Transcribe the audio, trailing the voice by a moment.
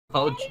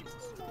Oh, Jesus.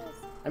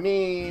 I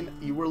mean,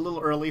 you were a little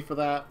early for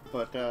that,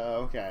 but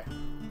okay.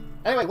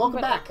 Anyway,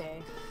 welcome back.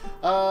 Okay.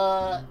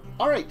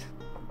 Alright.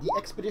 The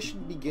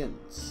expedition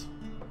begins.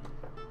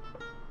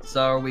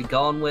 So are we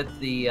going with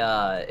the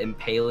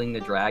impaling the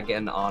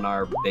dragon on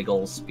our big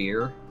ol'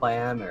 spear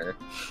plan, or?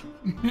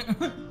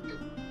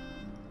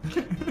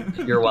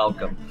 You're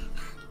welcome.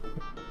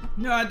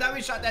 No, I thought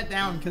we shot that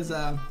down because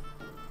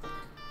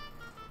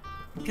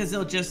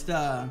he'll just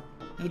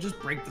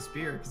break the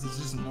spear because it's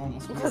just a normal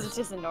spear. Because it's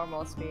just a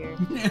normal spear.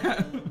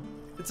 Yeah.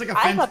 It's like a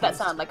I fence thought that post.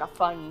 sounded like a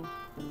fun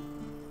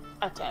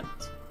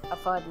attempt. A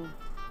fun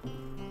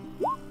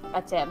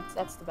attempt.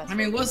 That's the best. I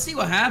mean, we'll see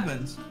what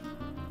happens.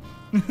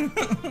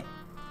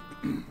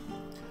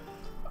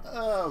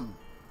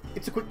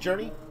 It's a quick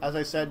journey, as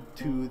I said,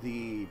 to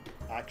the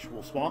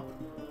actual swamp.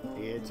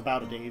 It's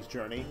about a day's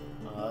journey,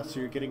 so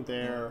you're getting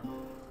there,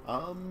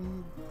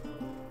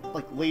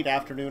 like late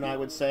afternoon, I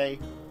would say.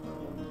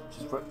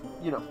 Just for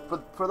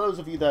for those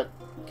of you that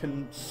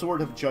can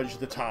sort of judge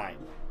the time,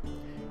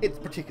 it's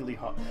particularly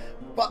hot.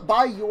 But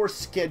by your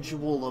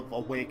schedule of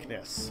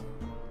awakeness,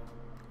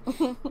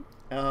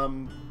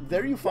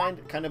 there you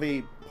find kind of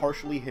a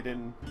partially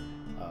hidden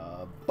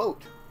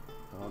boat.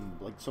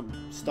 Like some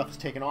stuff is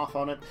taken off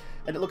on it,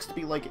 and it looks to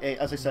be like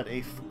as I said,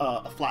 a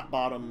flat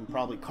bottom,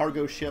 probably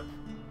cargo ship.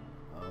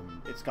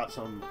 It's got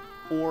some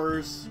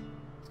oars.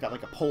 It's got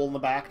like a pole in the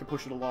back to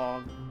push it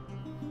along.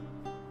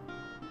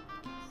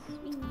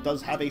 It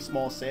does have a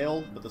small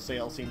sail, but the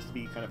sail seems to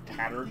be kind of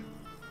tattered.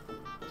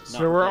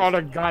 So we're on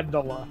a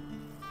gondola.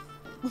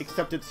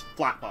 Except it's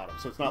flat bottom,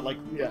 so it's not like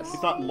Yes.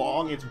 it's not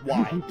long. It's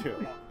wide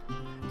too.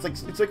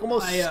 It's like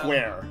almost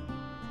square.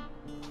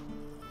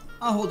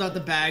 I'll hold out the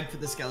bag for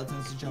the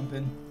skeletons to jump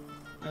in.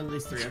 Or at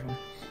least 3 of them.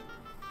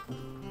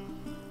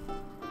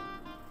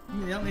 I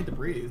mean, they don't need to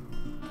breathe.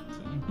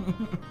 So.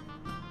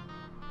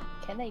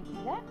 Can they do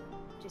that?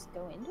 Just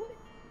go into it?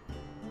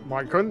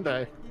 Why couldn't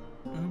they?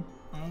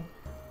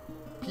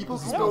 People I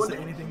could don't go say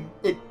into anything.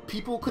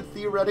 People could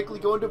theoretically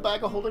go into a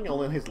bag of holding,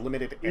 only has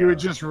limited air. You would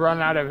just run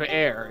out of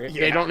air.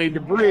 Yeah. They don't need to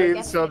I breathe,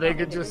 guess so they they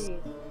don't could need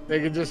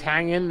to just breathe.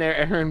 hang in there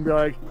and be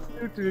like,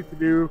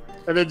 do,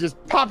 and then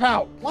just pop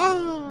out.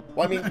 Wah!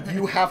 Well, I mean,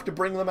 you have to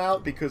bring them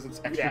out because it's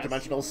extra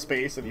dimensional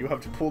space, and you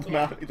have to pull them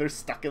out. They're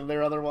stuck in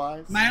there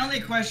otherwise. My only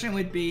question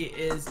would be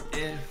is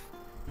if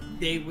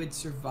they would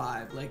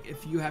survive. Like,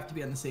 if you have to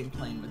be on the same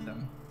plane with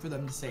them for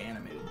them to stay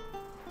animated.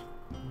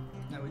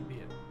 That would be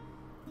it.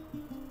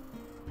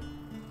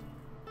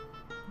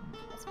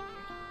 That's weird.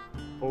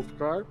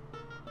 Postcard?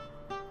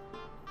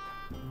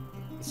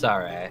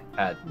 Sorry, I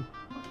had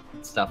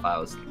stuff I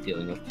was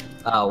dealing with.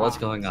 Oh, what's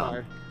going on?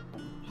 Sorry.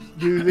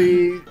 Do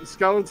the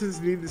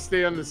skeletons need to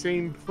stay on the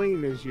same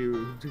plane as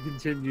you to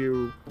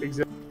continue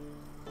existing?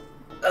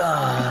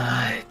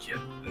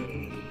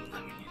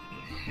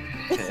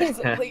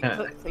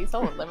 Please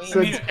don't let me.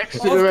 Since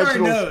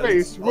extra-dimensional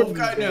space wouldn't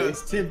Wolfguard be.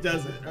 knows. Tim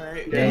doesn't,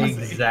 alright?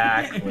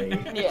 Exactly.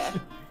 Yeah.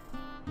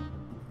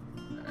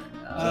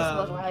 Uh,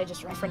 That's why I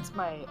just referenced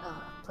my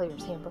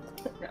player's handbook.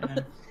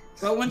 Yeah.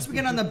 But once we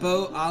get on the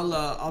boat,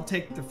 I'll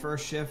take the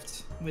first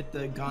shift with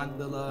the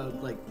gondola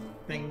like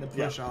thing to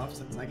push off,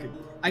 since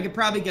I could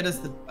probably get us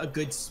a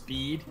good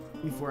speed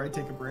before I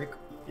take a break.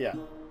 Yeah.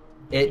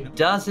 it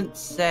doesn't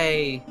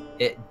say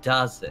it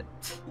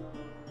doesn't.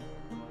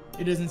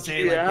 It doesn't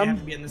say like they have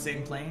to be in the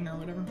same plane or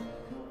whatever.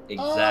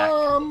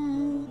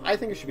 Exactly. I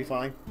think it should be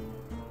fine.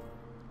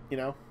 You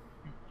know.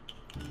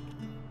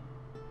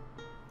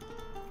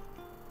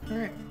 All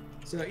right.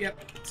 So yep.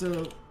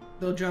 So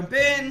they'll jump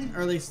in,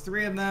 or at least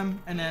 3 of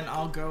them, and then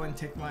I'll go and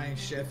take my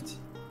shift.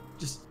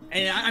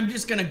 I'm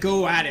just gonna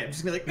go at it. I'm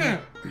just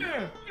gonna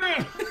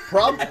like.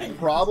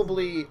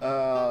 Probably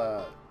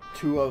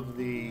 2 of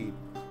the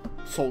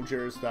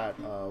soldiers that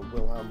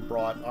Wilhelm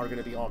brought are going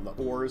to be on the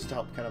oars to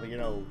help kind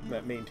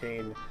of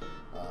maintain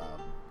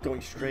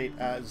going straight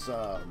as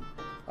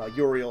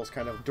Uriel's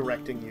kind of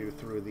directing you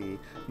through the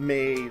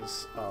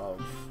maze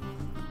of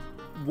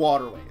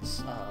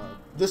waterways.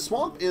 The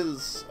swamp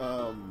is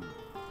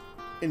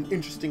an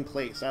interesting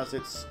place, as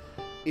it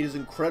is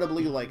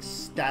incredibly like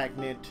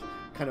stagnant,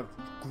 kind of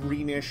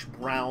greenish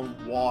brown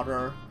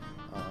water.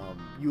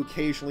 You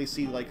occasionally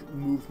see like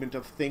movement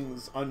of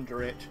things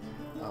under it.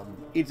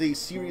 It's a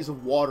series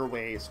of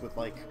waterways with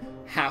like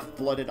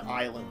half-flooded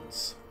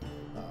islands.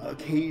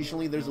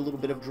 Occasionally there's a little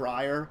bit of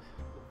drier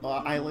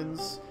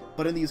islands,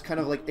 but in these kind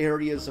of like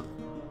areas of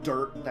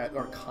dirt that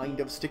are kind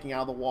of sticking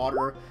out of the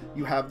water,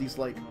 you have these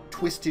like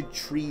twisted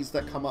trees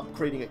that come up,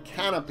 creating a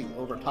canopy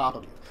over top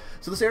of you.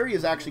 So this area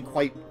is actually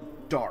quite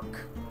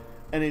dark,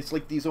 and it's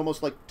like these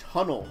almost like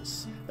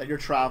tunnels that you're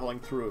traveling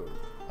through.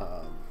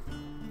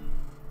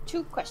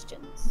 2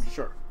 questions.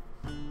 Sure.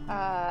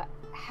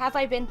 Have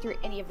I been through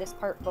any of this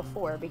part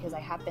before? Because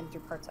I have been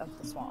through parts of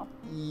the swamp.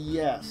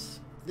 Yes.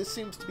 This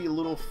seems to be a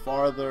little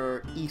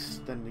farther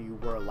east than you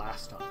were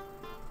last time.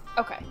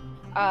 Okay.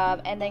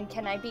 And then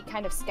can I be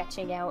kind of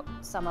sketching out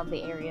some of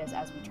the areas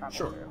as we travel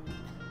Sure. through?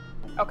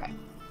 Okay.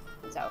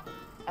 So,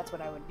 That's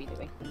what I would be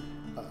doing.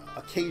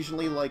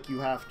 Occasionally, like, you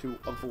have to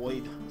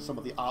avoid some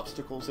of the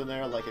obstacles in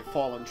there, like a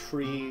fallen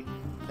tree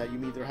that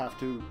you either have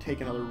to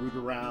take another route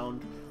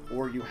around,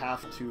 or you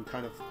have to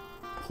kind of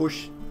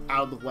push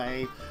out of the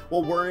way,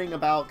 while worrying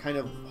about kind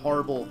of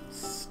horrible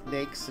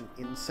snakes and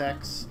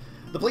insects.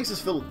 The place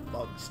is filled with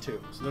bugs, too,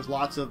 so there's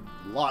lots of,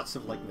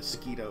 like,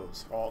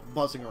 mosquitoes all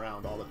buzzing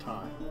around all the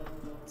time.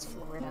 It's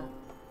Florida.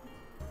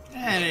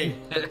 Hey.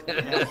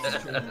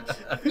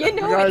 You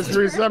know You guys it's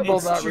true. resemble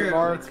It's that true.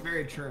 remark. It's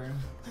very true.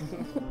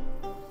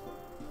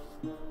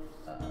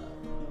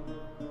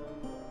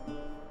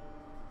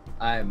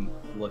 I'm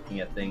looking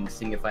at things,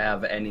 seeing if I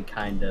have any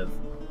kind of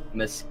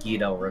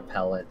mosquito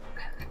repellent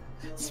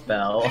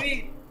spell. I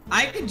mean,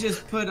 I could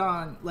just put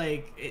on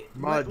like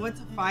Mud.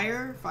 what's a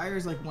fire? Fire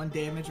is like 1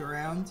 damage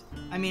around.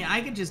 I mean,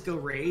 I could just go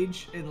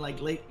rage and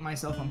like light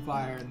myself on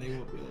fire, and they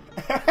won't be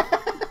able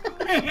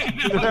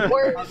to.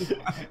 Or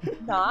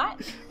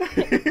not.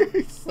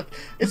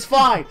 It's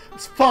fine.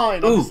 It's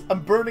fine. Ooh.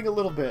 I'm burning a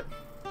little bit.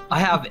 I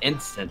have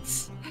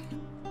incense.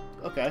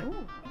 Okay. Ooh,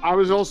 I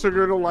was also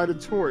going to light a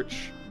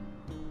torch.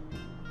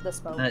 the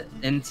smoke. That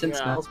incense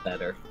Yeah. smells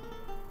better.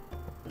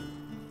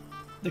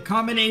 The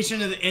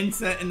combination of the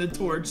incense and the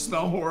torch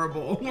smell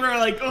horrible. We're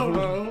like,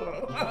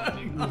 oh, God.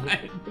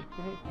 That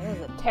was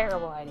a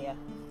terrible idea.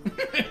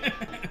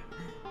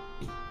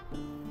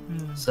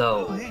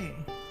 So, Oh, hey.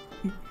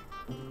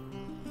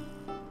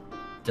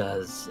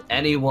 does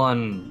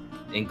anyone,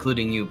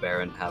 including you,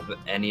 Baron, have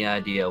any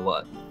idea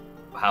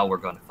how we're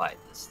going to fight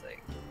this thing?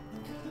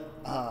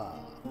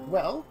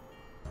 Well,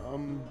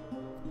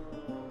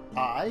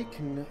 I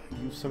can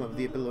use some of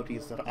the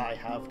abilities that I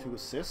have to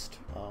assist.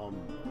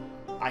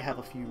 I have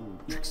a few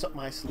tricks up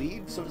my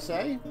sleeve, so to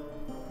say.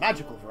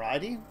 Magical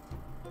variety.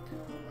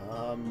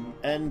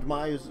 And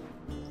my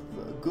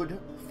good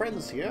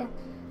friends here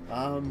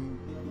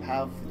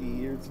have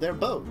their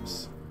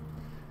bows.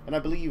 And I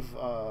believe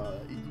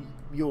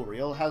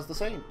Uriel has the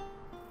same.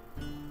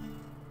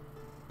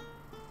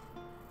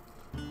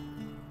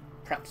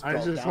 Perhaps I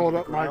draw just down hold to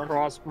the up my ground.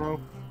 crossbow.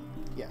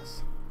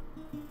 Yes.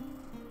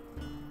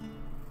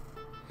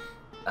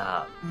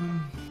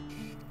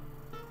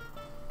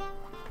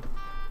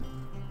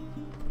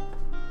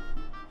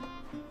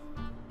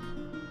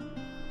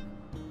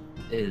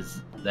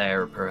 Is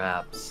there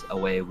perhaps a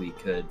way we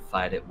could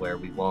fight it where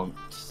we won't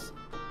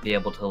be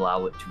able to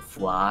allow it to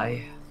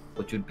fly,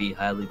 which would be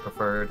highly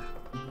preferred?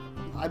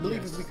 I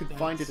believe Yes, if we could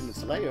find it in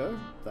its lair,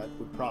 that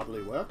would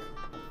probably work.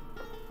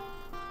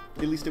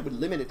 At least it would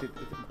limit it if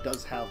it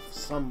does have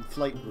some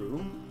flight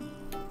room.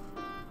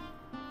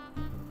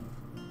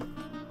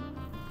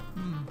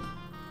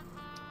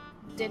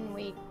 Didn't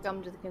we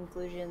come to the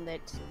conclusion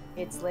that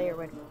its lair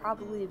would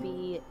probably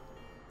be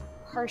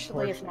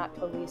partially, if not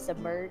totally,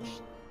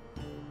 submerged?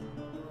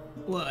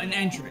 Well, an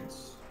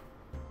entrance,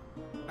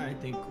 I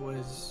think,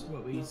 was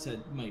what we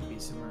said might be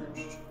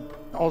submerged.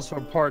 Also,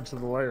 parts of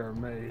the layer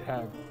may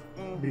have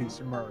be Mhm.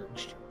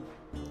 submerged.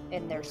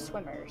 And they're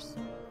swimmers.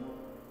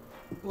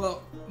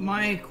 Well,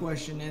 my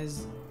question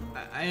is,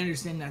 I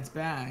understand that's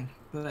bad,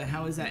 but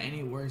how is that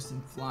any worse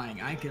than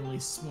flying? I can at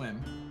least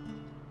swim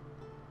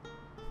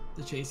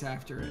to chase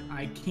after it.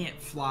 I can't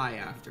fly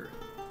after it.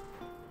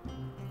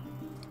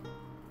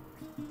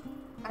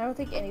 I don't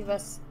think any of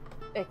us,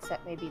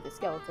 except maybe the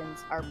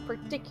skeletons, are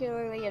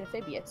particularly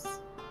amphibious.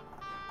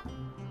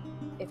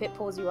 If it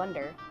pulls you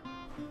under,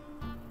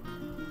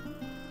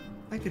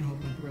 I can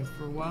hold my breath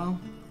for a while.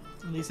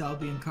 At least I'll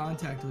be in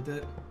contact with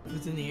it. If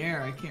it's in the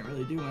air, I can't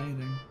really do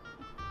anything.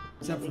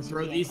 Except for least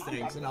throw you'll be in these contact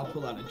things and with I'll it.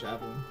 pull out a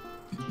javelin.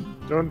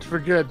 Don't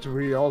forget,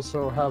 we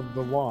also have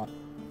the wand.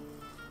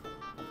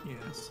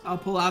 Yes. I'll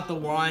pull out the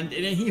wand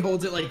and then he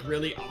holds it like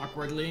really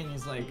awkwardly and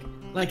he's like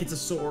it's a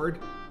sword.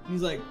 And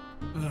he's like,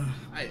 ugh,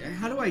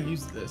 how do I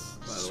use this?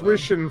 By the way?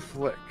 Swish and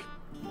flick.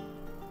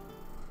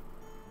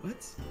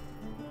 What?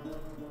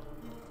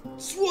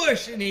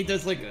 Swoosh! And he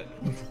does like a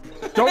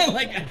Don't-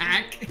 like a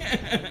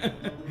hack.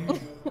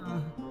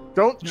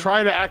 Don't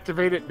try to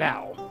activate it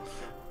now.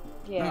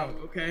 yeah.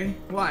 Oh, okay.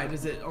 Why?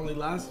 Does it only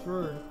last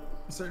for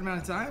a certain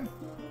amount of time?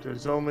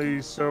 There's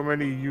only so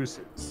many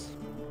uses.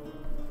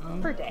 Oh,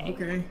 Per day.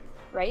 Okay.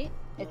 Right?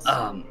 It's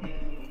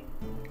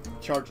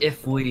Charge.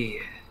 If we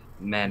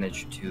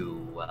manage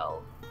to,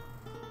 well,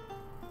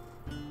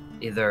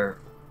 either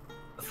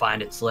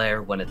find its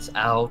lair when it's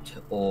out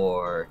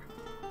or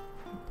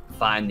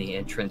find the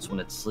entrance when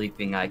it's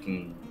sleeping, I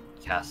can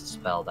cast a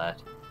spell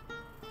that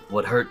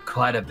would hurt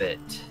quite a bit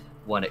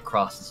when it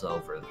crosses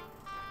over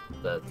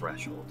the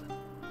threshold.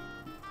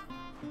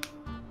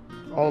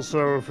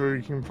 Also, if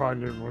we can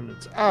find it when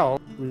it's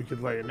out, we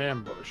could lay an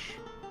ambush.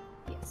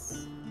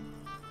 yes.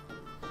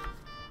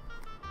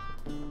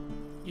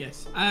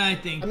 Yes, I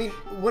think. I mean,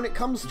 when it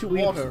comes to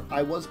We- water,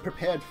 I was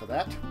prepared for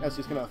that, as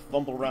he's gonna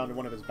fumble around in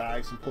one of his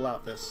bags and pull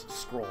out this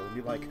scroll and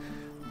be like,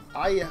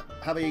 I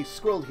have a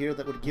scroll here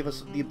that would give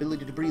us the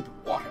ability to breathe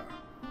water.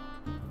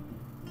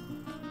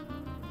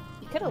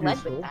 You could have led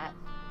Useful. with that.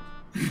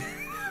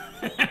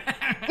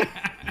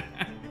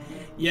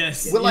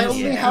 Yes. Will I yes,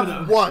 only yeah, have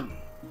could've. one?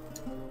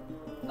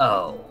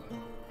 Oh,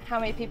 How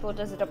many people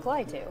does it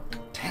apply to?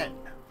 10.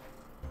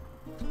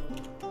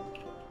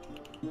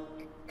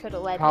 Could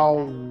have led How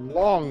with that.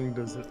 long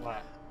does it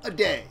last? A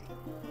day.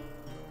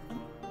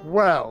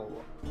 Well,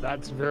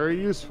 that's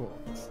very useful.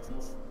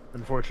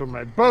 Unfortunately,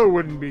 my bow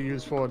wouldn't be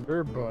useful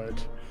under,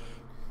 but...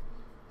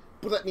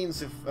 But that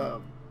means if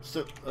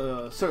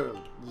Sir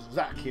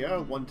Zach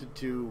here wanted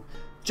to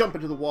jump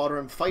into the water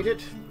and fight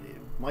it,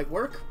 it might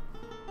work.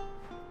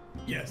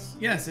 Yes,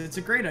 it's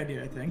a great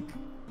idea, I think.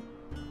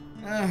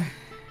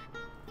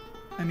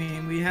 I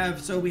mean, we have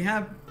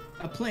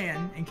a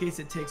plan in case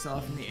it takes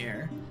off in the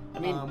air. I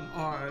mean,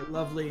 our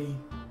lovely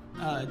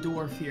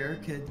dwarf here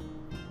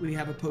we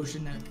have a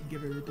potion that can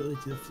give her the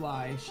ability to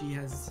fly. She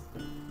has,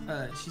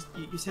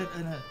 you said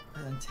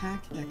an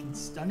attack that can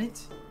stun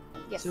it?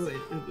 Yes. So it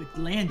would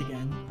land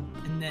again,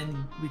 and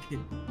then we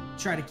could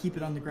try to keep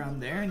it on the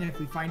ground there, and if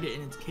we find it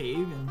in its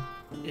cave and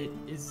it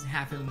is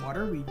half in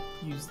water, we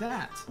use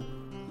that.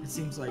 It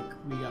seems like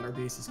we got our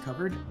bases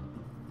covered.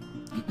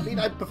 I mean,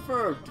 I'd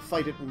prefer to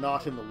fight it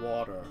not in the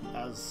water,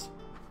 as...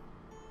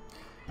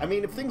 I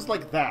mean, if things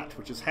like that,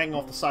 which is hanging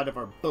off the side of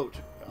our boat,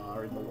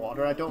 are in the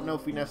water, I don't know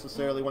if we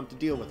necessarily want to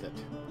deal with it.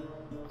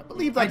 I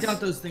believe I that's...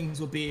 doubt those things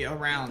will be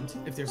around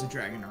if there's a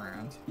dragon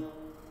around.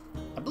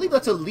 I believe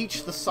that's a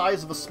leech the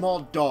size of a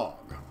small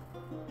dog.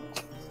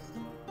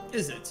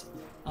 Is it?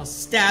 I'll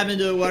stab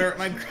into the water with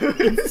my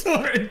great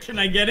sword. Can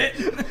I get it?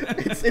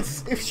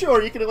 It's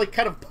sure, you can, like,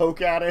 kind of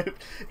poke at it.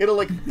 It'll,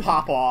 like,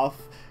 pop off.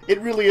 It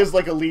really is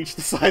like a leech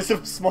the size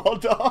of a small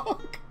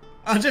dog.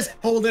 I'll just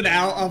hold it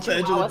out off the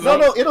edge of the boat.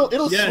 No,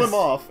 it'll Yes. swim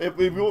off.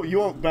 You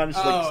won't manage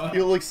to, like, Oh.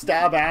 you'll, like,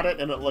 stab at it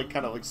and it'll, like,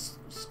 kind of, like,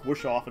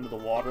 squish off into the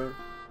water.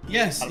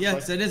 Yes,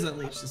 it is a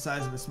leech the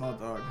size of a small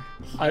dog.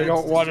 I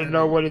don't want to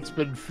know what it's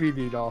been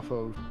feeding off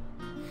of.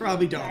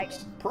 Probably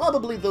dogs.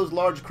 Probably those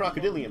large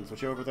crocodilians,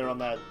 which are over there on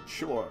that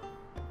shore.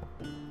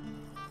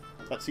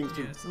 That seems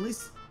to Yes, at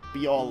least.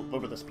 be all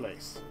over this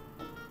place.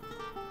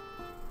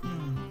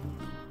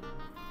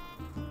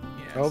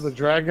 Yes. Well, the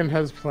dragon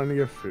has plenty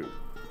of food.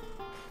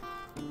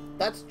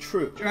 That's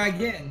true.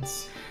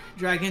 Dragons.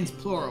 Dragons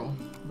plural,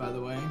 by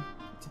the way.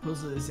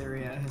 Supposedly this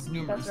area has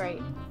numerous. That's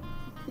right.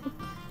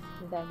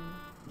 Them.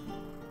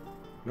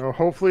 No,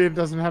 hopefully it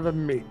doesn't have a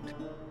mate.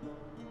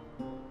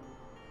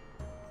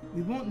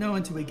 We won't know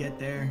until we get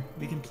there.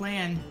 We can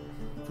plan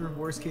for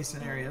worst case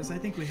scenarios. I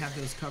think we have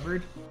those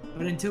covered.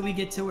 But until we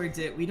get towards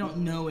it, we don't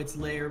know its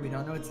lair, we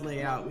don't know its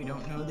layout, we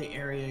don't know the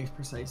area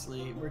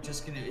precisely.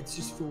 It's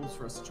just fools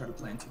for us to try to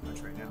plan too much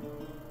right now.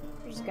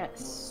 We're just gonna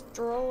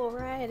stroll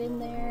right in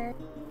there,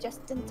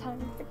 just in time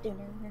for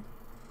dinner.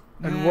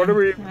 And what do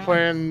we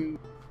plan?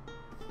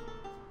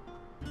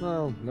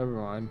 Well, never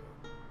mind.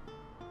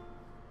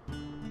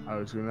 I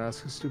was going to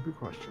ask a stupid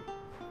question.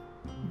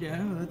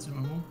 Yeah, that's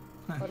normal.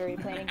 What are we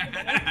planning for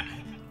dinner?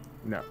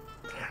 No.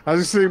 I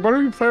was just saying, what do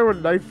we plan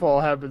when nightfall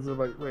happens? I'm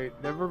like, wait,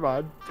 never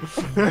mind.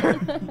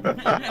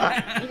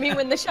 You mean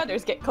when the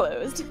shutters get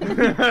closed?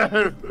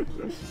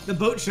 The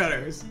boat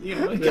shutters, you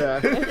know.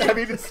 Yeah. I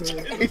mean,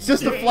 it's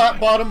just a flat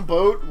bottom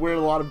boat where a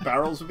lot of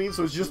barrels would be,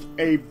 so it's just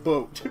a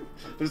boat.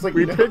 There's like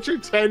We pitch a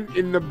tent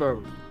in the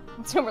boat.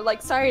 So we're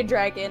like, sorry,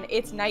 dragon,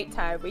 it's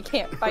nighttime. We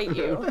can't fight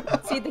you.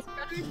 See, the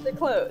shutters are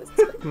closed.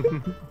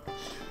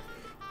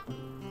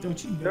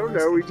 Don't you know?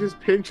 No, we just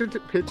pitch a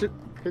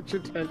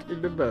tent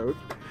in the boat,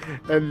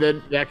 and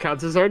then that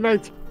counts as our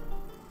night.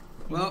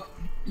 Well,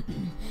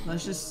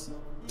 let's just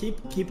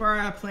keep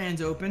our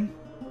plans open.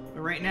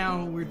 But right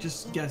now, we're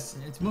just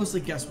guessing. It's mostly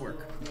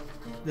guesswork.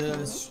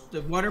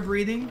 The water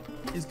breathing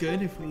is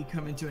good if we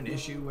come into an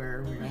issue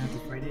where we're gonna have to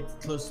fight it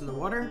close to the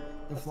water.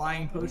 The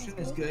flying potion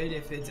is good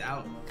if it's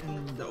out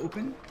in the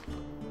open,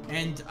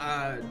 and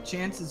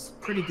chance is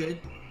pretty good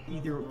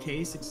either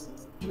case. It's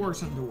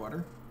worse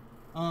underwater.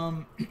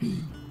 I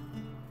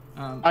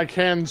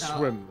can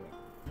swim.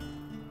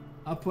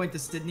 I'll point to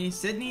Signe.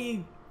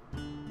 Signe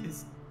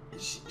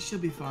she'll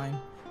be fine.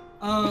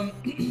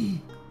 And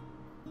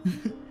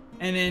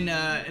then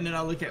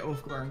I'll look at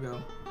Ulfgar and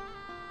go,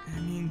 I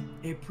mean,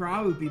 it'd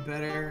probably be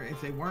better if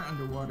they weren't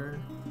underwater,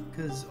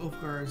 because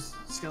Ulfgar's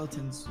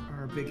skeletons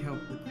are a big help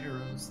with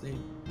arrows. They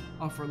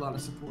offer a lot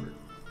of support.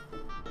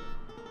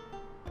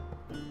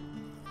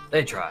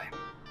 They try.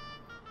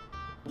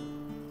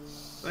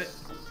 But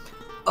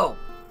Oh,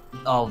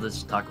 all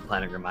this talk of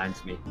planning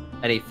reminds me.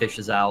 And he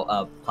fishes out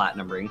a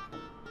platinum ring.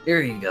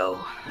 Here you go,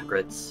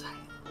 Grits.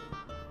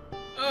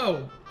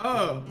 oh,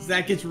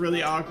 that gets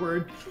really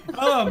awkward.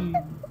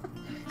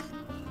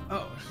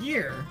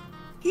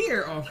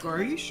 Here, Ulfgar,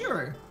 are you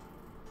sure?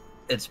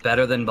 It's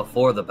better than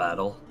before the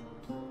battle.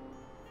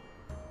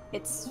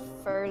 It's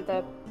for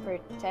the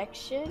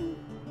protection?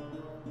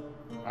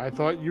 I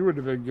thought you would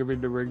have been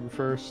giving the ring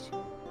first.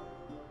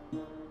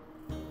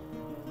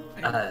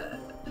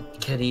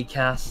 Can he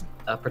cast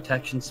a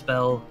protection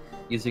spell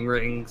using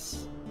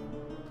rings?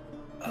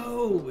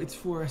 Oh, it's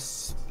for a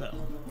spell.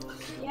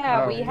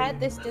 Yeah, Oh. we had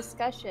this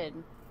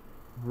discussion,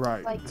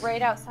 Right. like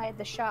right outside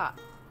the shop.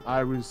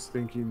 I was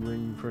thinking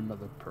ring for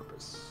another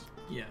purpose.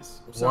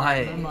 Yes.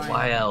 Sorry, my mind.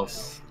 Why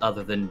else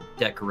other than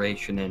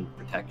decoration and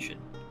protection?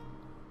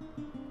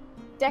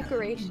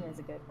 decoration is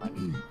a good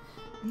one.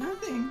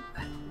 Nothing.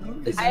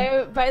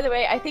 By the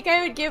way, I think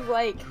I would give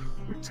like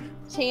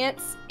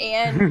Chance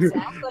and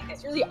Zach like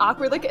this really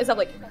awkward look as I'm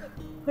like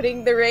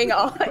putting the ring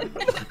on.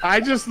 I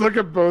just look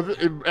at both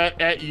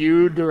at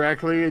you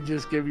directly and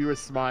just give you a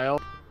smile.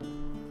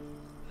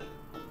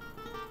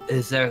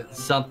 Is there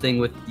something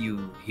with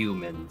you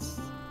humans?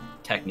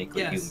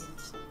 Technically Yes.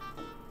 humans.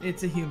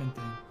 It's a human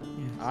thing.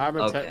 Yes. I'm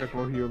a Okay.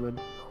 technical human.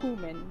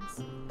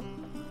 Humans.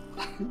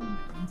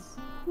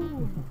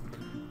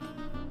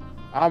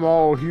 I'm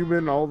all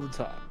human all the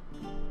time.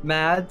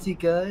 Mads, you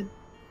good?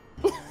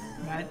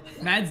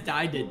 Mads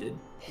died, did.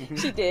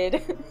 She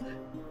did.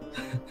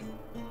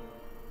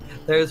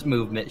 There's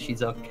movement.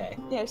 She's okay.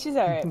 Yeah, she's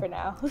alright for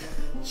now.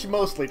 She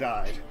mostly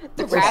died.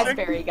 The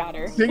raspberry got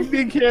her.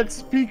 Signe can't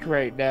speak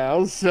right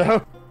now,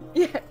 so...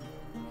 Yeah.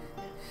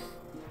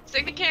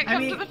 Signe can't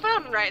come to the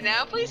phone right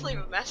now. Please leave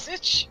a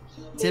message.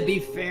 To be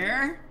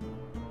fair,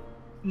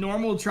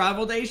 normal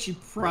travel day, she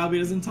probably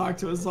doesn't talk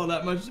to us all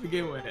that much to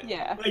begin with.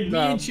 Yeah. Like, me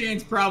and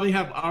Chance probably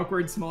have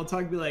awkward small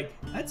talk, be like,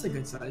 that's a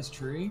good sized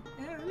tree.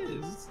 Yeah, it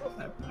is. It's not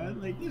that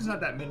bad. Like, there's not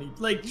that many.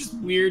 Like, just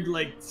weird,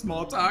 like,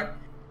 small talk.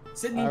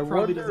 Signe I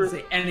probably wonder- doesn't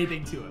say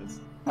anything to us.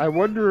 I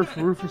wonder if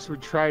Rufus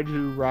would try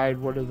to ride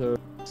one of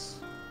those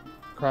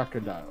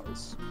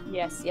crocodiles.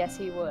 Yes, yes,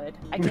 he would.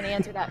 I can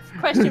answer that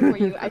question for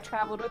you. I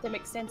traveled with him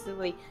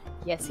extensively.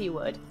 Yes, he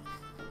would.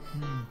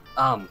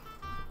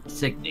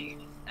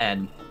 Signe,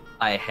 and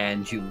I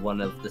hand you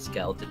one of the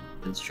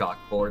skeleton's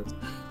chalkboards.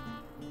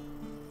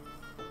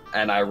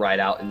 And I write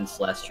out in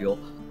Celestial,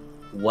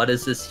 what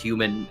is this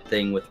human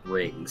thing with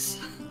rings?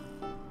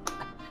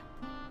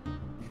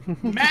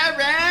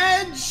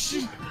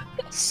 Marriage!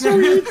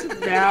 Sweet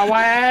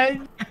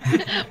marriage!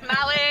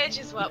 Marriage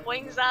is what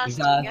brings us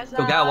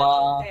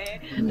Togawa.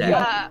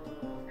 together.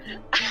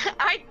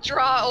 I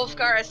draw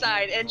Ulfgar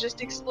aside and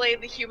just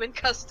explain the human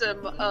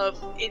custom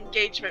of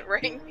engagement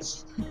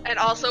rings and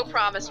also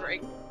promise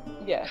ring.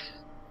 Yeah.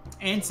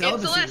 And In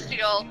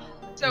Celestial,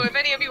 so if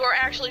any of you are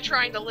actually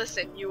trying to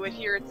listen, you would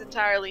hear it's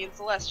entirely in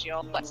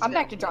Celestial. But I'm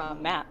back to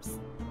drawing maps.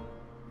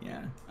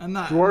 Yeah, I'm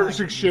not. Dwarves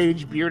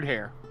exchange beard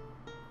hair.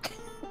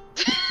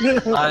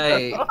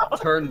 I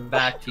turn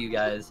back to you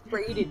guys.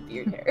 Braided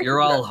beard hair. You're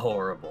all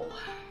horrible.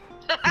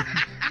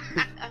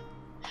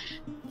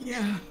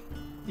 Yeah.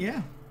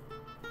 Yeah.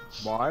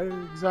 Why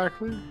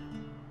exactly?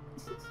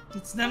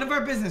 It's none of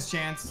our business,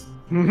 Chance.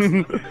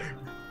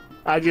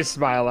 I just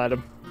smile at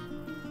him.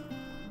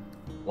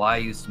 Why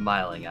are you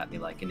smiling at me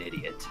like an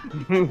idiot?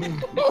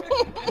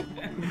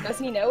 Does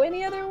he know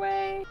any other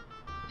way?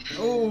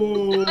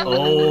 Oh.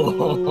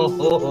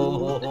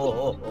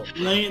 Oh.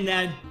 Laying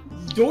that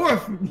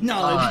dwarf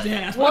knowledge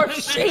down. Dwarf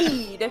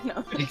shade.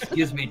 No.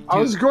 Excuse me. I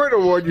was going to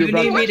warn you You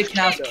about need me that. to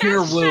cast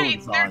Cure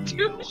Wounds They're on too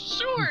you.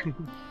 short.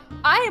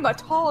 I am a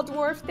tall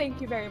dwarf.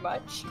 Thank you very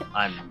much.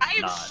 I'm I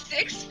am not.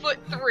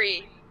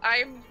 6'3".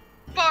 I'm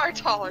far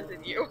taller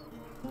than you.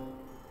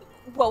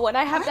 Well, when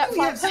I have Why that do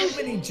we have flat so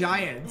many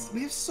giants?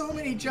 We have so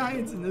many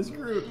giants in this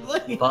group.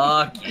 Like,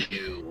 Fuck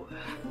you.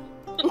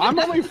 I'm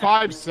only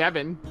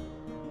 5'7".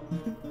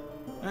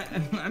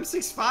 I'm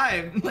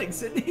 6'5". Like,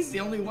 Sydney's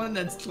the only one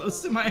that's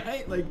close to my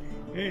height. Like,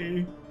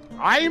 hey.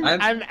 I'm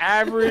an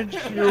average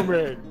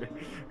human.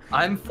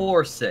 I'm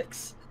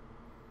 4'6".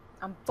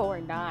 I'm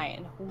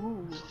 4'9".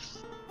 Ooh.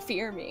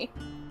 Fear me.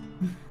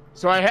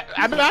 So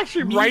I'm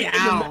actually right in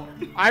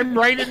the I'm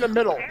right in the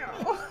middle.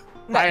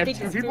 I have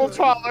 2 people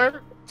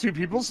taller, 2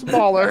 people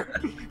smaller.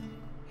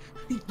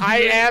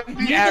 I am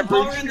the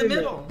average in the human.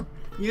 middle.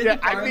 Yeah,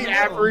 I'm the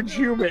average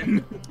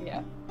human.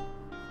 Yeah.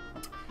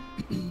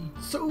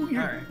 So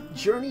your Alright.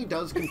 journey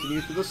does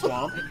continue through the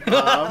swamp.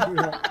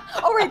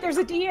 Oh, right, there's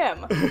a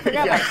DM.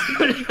 Forgot Yeah.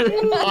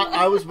 about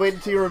I was waiting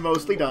till you were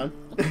mostly done.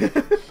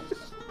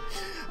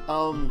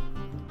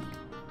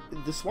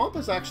 The swamp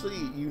is actually,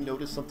 you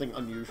notice something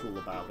unusual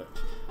about it.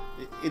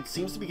 It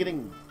seems to be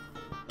getting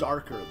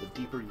darker the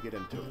deeper you get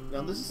into it.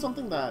 Now, this is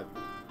something that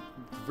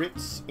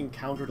Grit's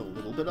encountered a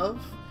little bit of,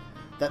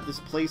 that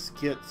this place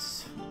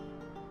gets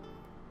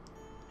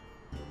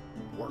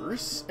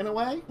worse in a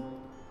way.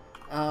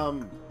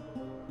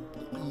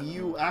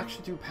 You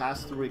actually do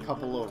pass through a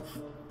couple of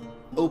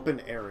open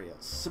areas,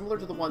 similar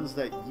to the ones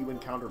that you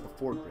encountered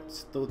before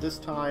Grits, though this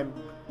time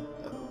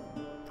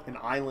an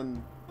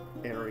island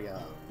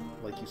area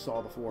like you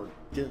saw before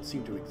didn't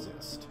seem to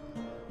exist.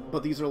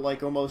 But these are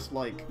like almost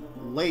like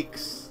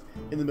lakes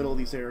in the middle of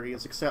these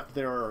areas, except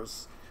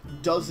there's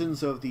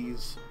dozens of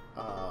these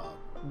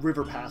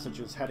river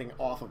passages heading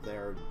off of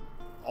there.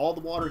 All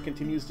the water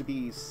continues to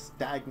be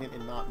stagnant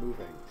and not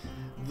moving.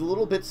 The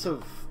little bits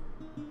of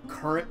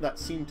current that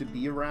seem to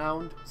be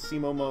around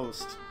seem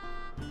almost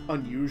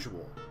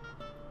unusual.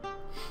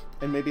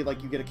 And maybe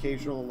like you get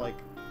occasional like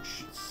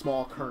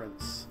small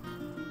currents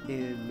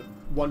in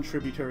one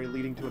tributary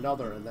leading to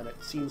another, and then it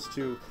seems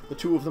to the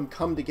two of them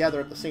come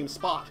together at the same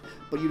spot,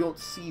 but you don't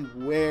see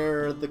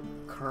where the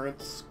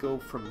currents go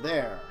from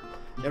there.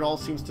 It all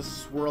seems to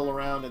swirl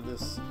around in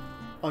this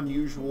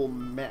unusual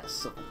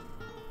mess of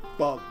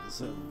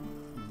bugs and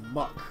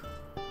muck.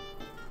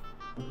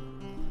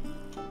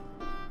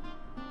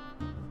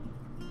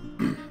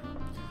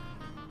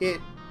 It's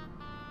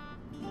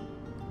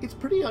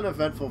pretty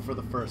uneventful for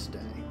the first day,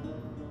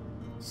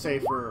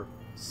 save for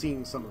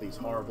seeing some of these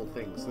horrible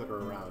things that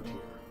are around here.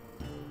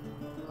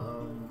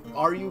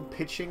 Are you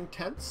pitching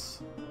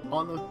tents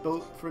on the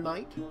boat for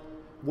night?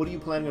 What are you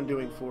planning on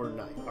doing for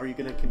night? Are you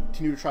going to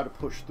continue to try to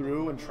push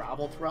through and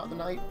travel throughout the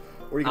night?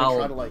 Or are you going to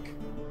try to, like,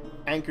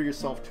 anchor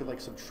yourself to,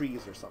 like, some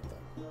trees or something?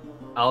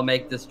 I'll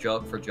make this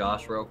joke for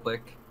Josh real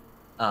quick.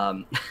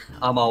 I'm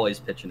always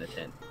pitching a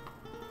tent.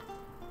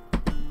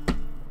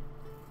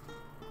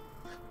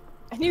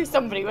 I knew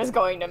somebody was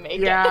going to make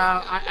it.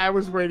 Yeah, I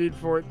was waiting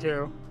for it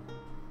too.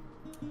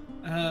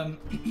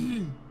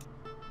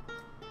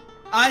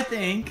 I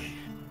think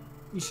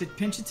you should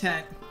pinch a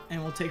tent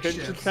and we'll take Pinch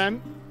shifts. a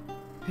tent?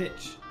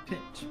 Pitch.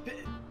 Pitch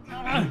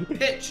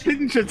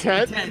Pinch a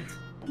tent?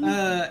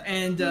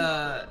 And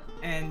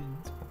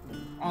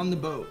on the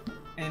boat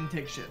and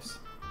take shifts.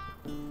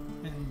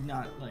 And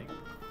not like,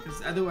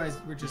 because otherwise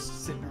we're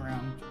just sitting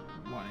around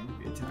wanting to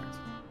be attacked.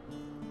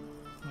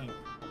 Like,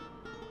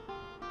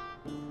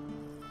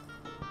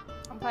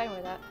 I'm fine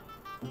with that.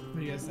 what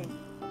do you guys think?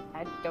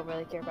 I don't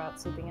really care about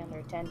sleeping under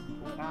a tent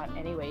or not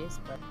anyways,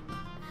 but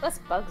less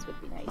bugs would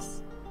be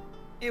nice.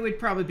 It would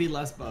probably be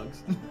less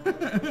bugs.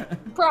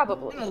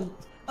 Probably.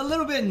 A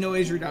little bit of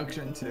noise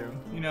reduction too.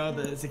 You know,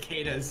 the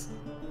cicadas,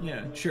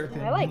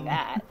 chirping. I like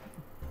that.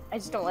 I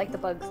just don't like the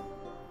bugs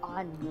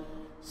on me.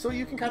 So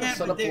you can kind of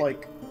set up,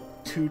 like,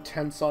 2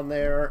 tents on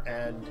there,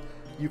 and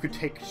you could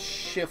take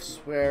shifts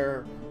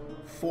where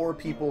 4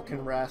 people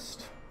can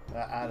rest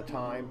at a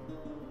time.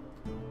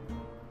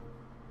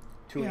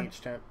 2 in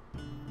each tent.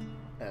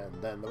 And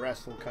then the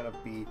rest will kind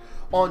of be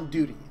on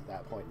duty at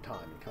that point in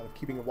time, and kind of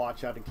keeping a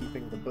watch out and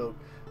keeping the boat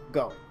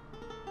going.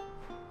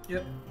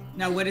 Yep.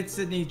 Now, what did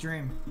Sydney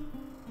dream?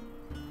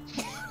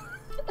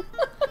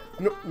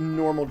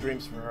 Normal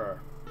dreams for her.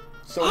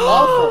 So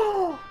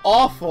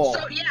awful.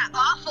 So yeah,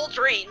 awful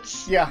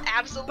dreams. Yeah.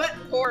 Absolutely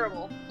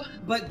horrible.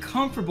 But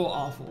comfortable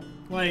awful.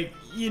 Like,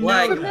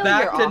 Like, that.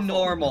 back to awful.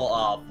 normal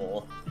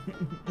awful.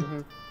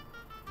 Mhm.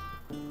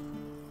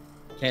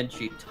 Can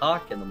she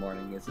talk in the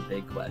morning is a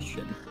big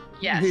question.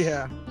 Yes.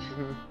 Yeah.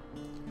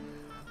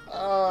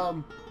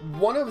 One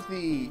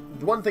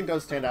thing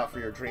does stand out for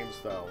your dreams,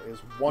 though, is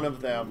one of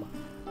them,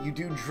 you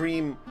do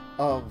dream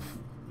of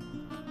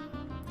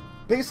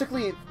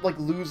basically, like,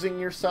 losing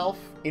yourself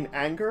in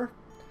anger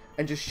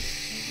and just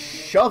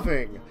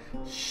shoving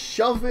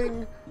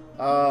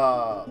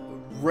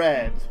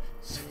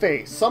Red's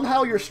face.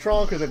 Somehow you're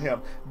stronger than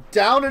him.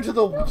 Down into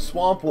the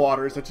swamp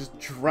waters and just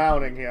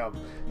drowning him.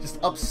 Just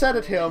upset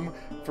at him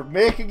for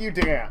making you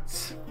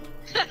dance.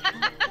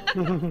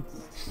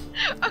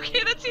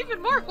 Okay, that's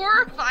even more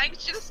horrifying.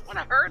 She just want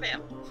to hurt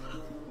him.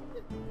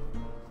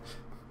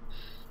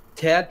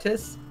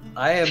 Tantus,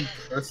 I am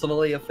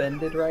personally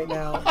offended right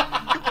now.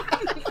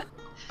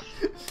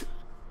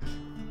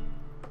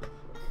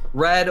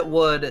 Red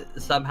would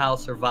somehow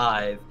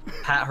survive,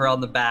 pat her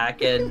on the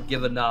back, and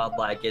give a nod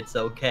like it's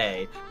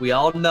okay. We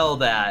all know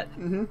that.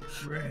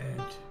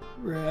 Red.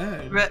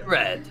 Red.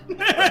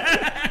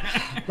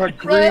 But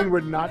Green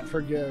would not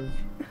forgive.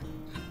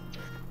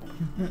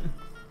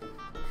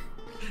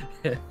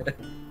 But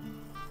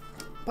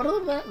other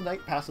than that, the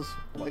night passes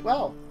quite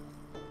well.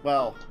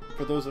 Well,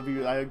 for those of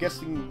you, I'm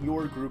guessing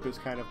your group is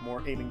kind of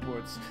more aiming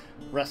towards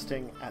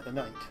resting at the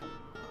night.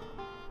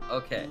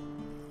 Okay,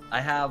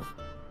 I have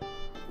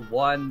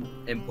one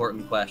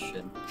important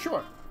question.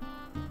 Sure.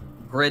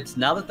 Grits,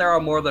 now that there are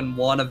more than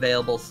one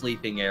available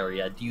sleeping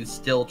area, do you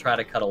still try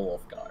to cut a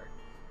Wolfgar?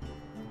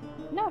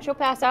 No, she'll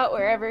pass out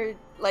wherever,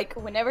 like,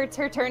 whenever it's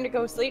her turn to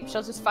go sleep,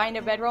 she'll just find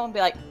a bedroll and be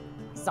like,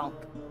 zonk.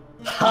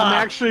 I'm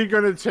actually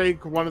going to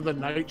take one of the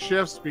night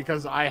shifts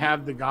because I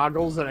have the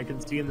goggles and I can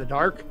see in the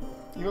dark.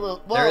 Even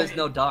though, There is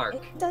no dark.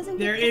 It doesn't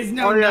There get- is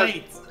no Oh, yeah.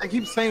 night. I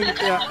keep saying,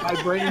 yeah,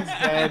 my brain's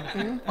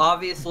dead.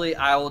 Obviously,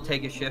 I will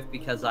take a shift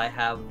because I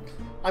have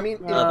I mean,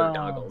 other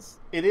goggles.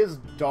 it is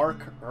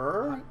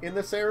darker in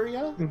this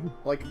area.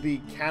 Like, the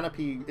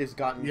canopy is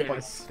gotten quite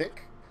Yes.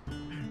 thick.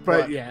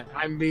 But yeah,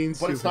 I'm being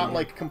But it's not, super-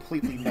 like,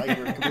 completely night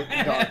or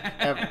completely dark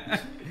ever.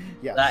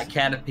 Yes. That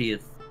canopy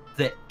is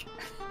thick.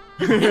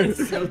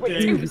 It's so What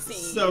thick. you It's see.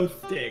 so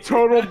thick.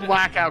 total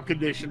blackout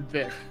condition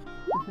thick.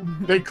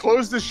 They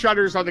closed the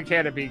shutters on the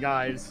canopy,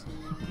 guys.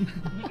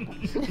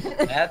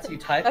 That's you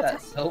type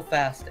that so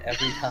fast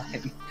every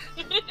time.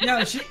 No,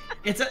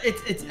 it's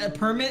a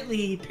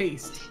permanently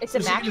paced. It's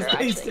a So she macro, just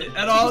paste actually. it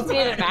at all She just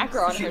needed a times.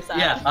 macro on her side.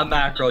 Yeah, a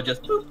macro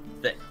just boop,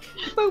 thick.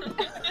 Boop.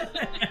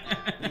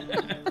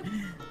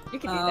 You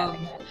can do that, I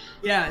guess.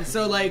 Yeah,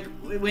 so like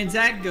when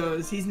Zach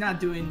goes, he's not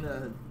doing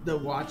the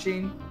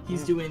watching.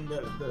 He's doing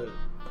the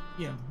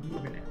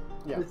moving it.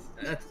 Yeah.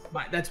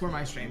 That's where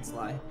my strengths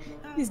lie.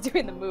 He's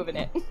doing the moving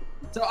it.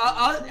 So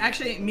I'll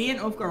actually, me and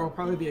Ofgar will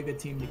probably be a good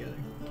team together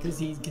because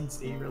he can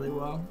see really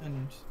well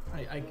and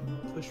I can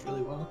push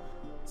really well.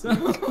 So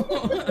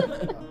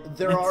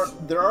There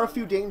are a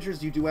few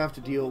dangers you do have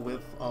to deal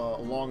with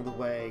along the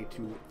way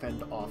to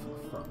fend off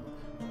from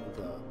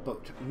the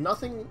boat.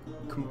 Nothing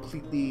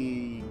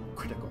completely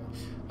critical.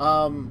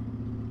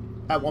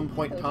 at one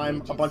point in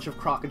time, a bunch of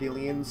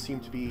crocodilians seem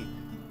to be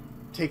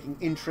taking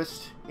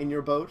interest in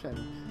your boat, and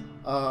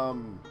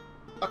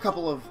a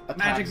couple of attacks.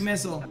 Magic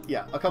missile.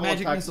 Yeah, a couple of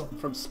attacks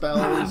from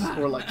spells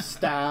or like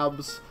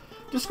stabs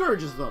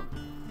discourages them.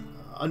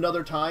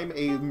 Another time,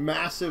 a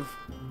massive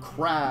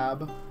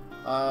crab,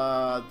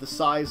 the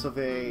size of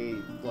a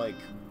like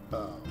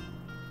a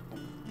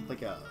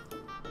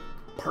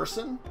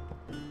person,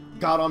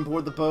 got on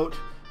board the boat,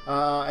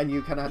 and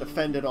you kind of had to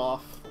fend it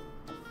off.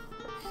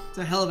 It's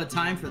a hell of a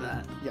time for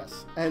that.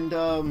 Yes, and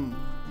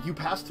you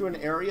pass through an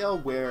area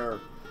where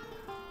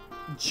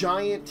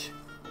giant,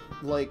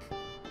 like,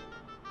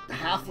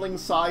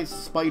 halfling-sized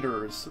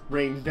spiders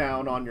rained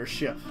down on your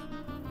ship.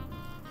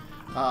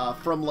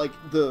 From, like,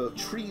 the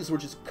trees were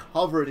just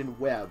covered in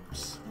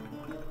webs.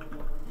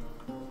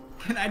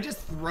 Can I just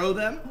throw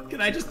them? Can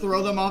I just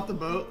throw them off the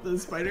boat, the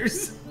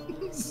spiders?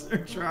 Are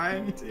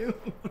trying to.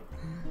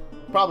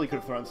 Probably could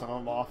have thrown some of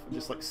them off and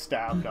just, like,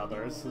 stabbed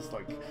others. It's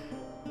like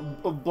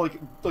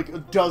a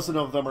dozen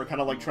of them are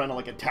kind of, like, trying to,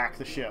 like, attack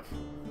the ship.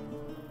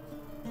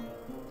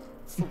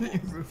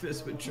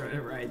 Rufus would try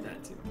to ride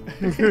that, too.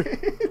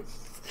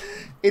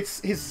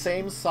 It's his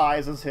same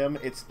size as him.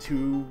 It's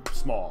too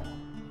small.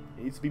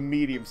 It needs to be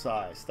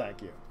medium-sized.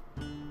 Thank you.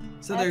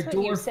 So That's they're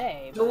what you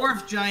say, but-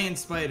 dwarf giant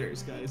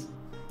spiders, guys.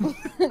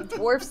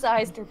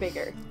 Dwarf-sized or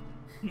bigger.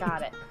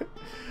 Got it.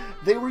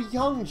 They were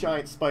young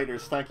giant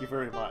spiders, thank you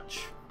very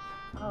much.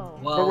 Oh.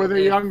 Well, But were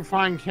they young,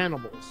 fine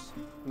cannibals?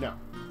 No.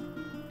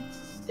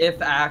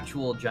 If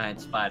actual giant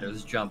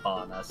spiders jump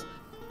on us,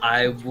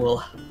 I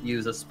will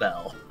use a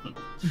spell.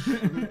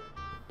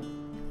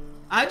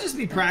 I'd just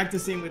be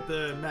practicing with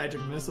the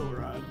magic missile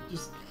rod.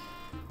 Just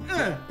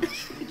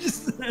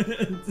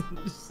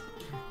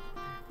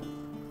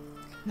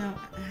Now,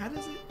 how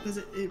does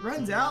it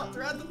runs out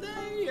throughout the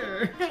day,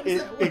 or how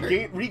does that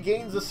work?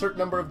 Regains a certain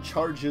number of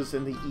charges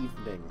in the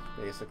evening,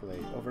 basically,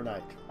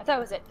 overnight. I thought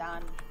it was at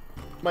dawn.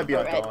 Might be Or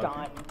at at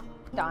dawn.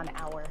 dawn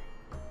hour.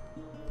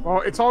 Well,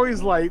 it's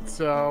always light,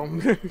 so...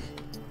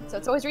 So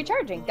it's always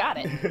recharging. Got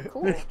it.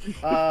 Cool.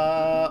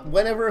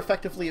 Whenever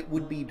effectively it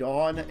would be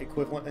dawn,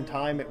 equivalent in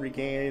time, it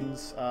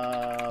regains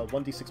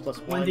 1d6 plus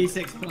 1.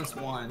 1d6 plus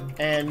 1.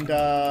 And,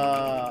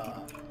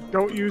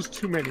 Don't use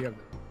too many of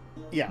them.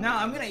 yeah. No,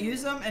 I'm gonna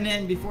use them, and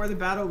then before the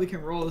battle, we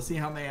can roll to see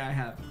how many I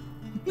have.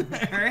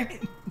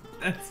 Alright?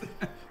 That's...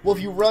 Well,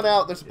 if you run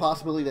out, there's a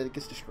possibility that it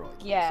gets destroyed.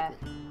 Yeah.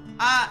 basically.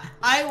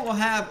 I will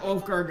have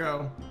Ulfgar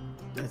go.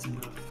 That's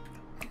enough.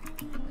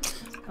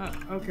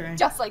 Okay.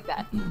 Just like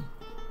that.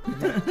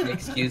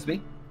 Excuse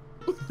me?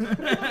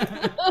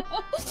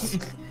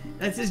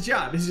 That's his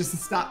job, is just to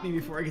stop me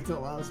before I get to the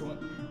last one.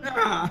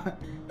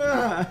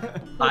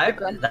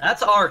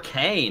 That's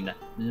arcane.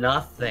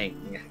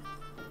 Nothing.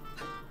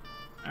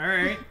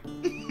 Alright.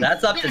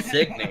 That's up to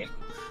Signe.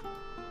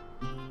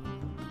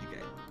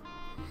 Okay.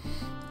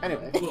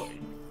 Anyway.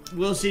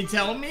 Will she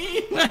tell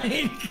me?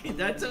 Like,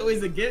 that's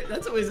always a gift.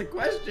 That's always a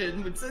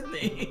question with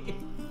Sydney.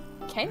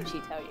 Can she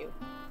tell you?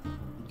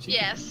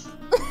 Yes.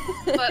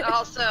 But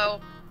also,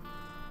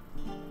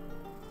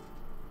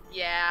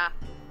 yeah,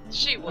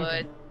 she would.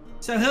 Okay.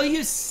 So he'll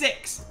use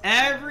 6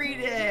 every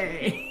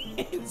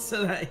day,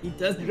 so that he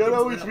doesn't. You don't get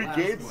to always that last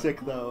regain one.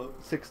 6 though.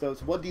 6 though.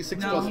 It's 1d6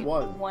 No. plus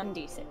 1.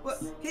 1d6. Well,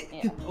 Yeah.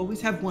 you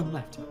always have 1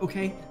 left.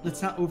 Okay,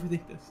 let's not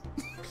overthink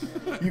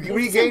this. You This is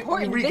regain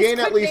important. This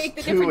at could least make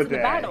the 2 a difference in the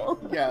day. battle.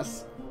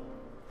 Yes.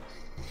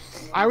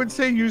 I would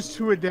say use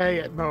 2 a day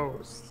at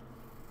most.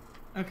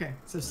 Okay,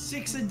 so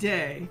 6 a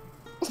day.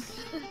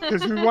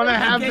 Because we want to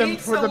have them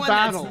Against for the someone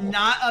battle. That's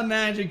not a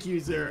magic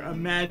user, a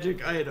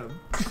magic item.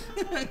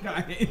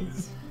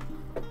 Guys.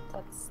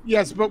 That's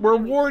Yes, but we're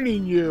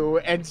warning you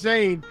and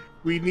saying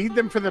we need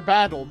them for the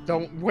battle.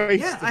 Don't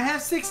waste Yeah, them. I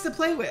have 6 to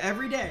play with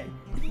every day.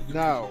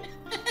 No,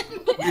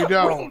 you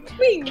don't.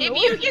 If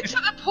you get to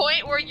the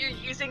point where you're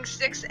using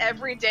 6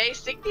 every day,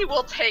 Signe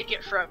will take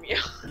it from you.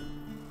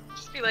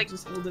 Just be like,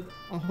 Just hold it.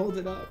 I'll hold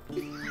it up.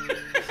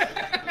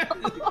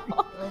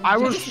 I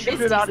will Just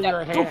shoot it out of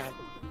your misty hand.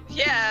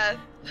 yeah.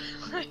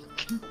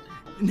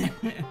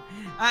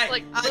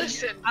 Like,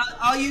 listen.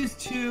 I'll use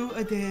 2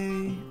 a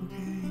day.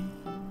 Okay.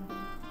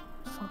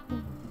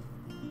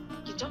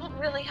 You don't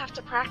really have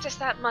to practice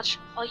that much.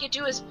 All you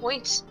do is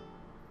point.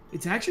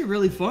 It's actually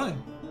really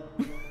fun.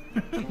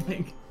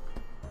 Like,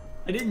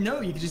 I didn't know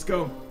you could just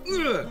go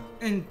 "Ugh,"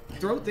 and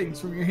throw things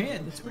from your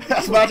hand. That's pretty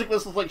As cool. magic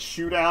missiles like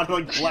shoot out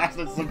and like blast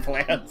at some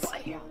plants.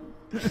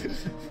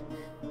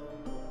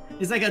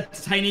 It's like a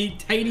tiny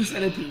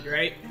centipede,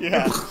 right?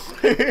 Yeah.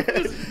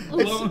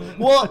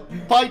 Well,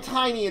 by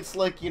tiny, it's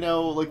like, you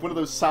know, like one of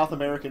those South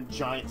American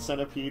giant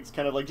centipedes,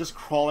 kind of like just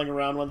crawling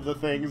around one of the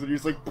things, and you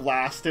just like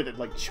blast it, and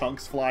like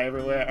chunks fly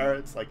everywhere.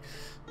 It's like,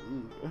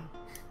 ooh.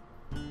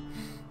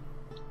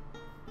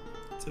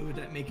 So would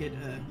that make it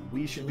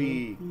We should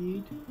be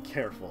centipede?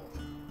 careful.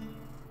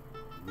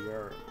 We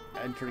are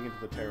entering into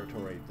the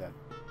territory that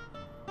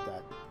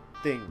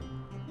thing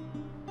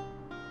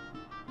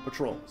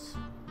patrols.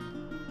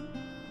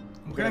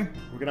 Okay.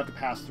 We're gonna have to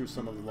pass through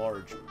some of the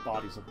large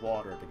bodies of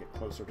water to get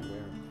closer to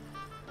where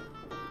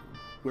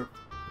we're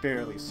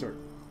fairly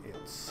certain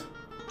its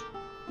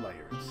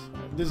layers.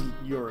 This is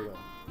Uriel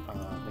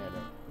mana.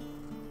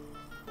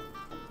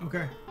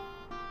 Okay.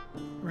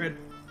 Red.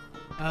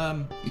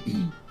 All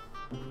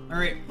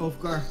right,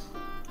 Ulfgar.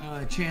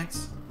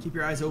 Chance, keep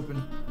your eyes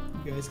open.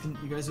 You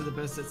guys are the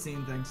best at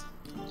seeing things.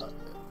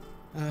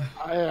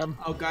 I am.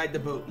 I'll guide the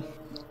boat.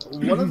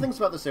 One of the things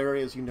about this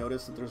area is you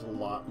notice that there's a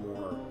lot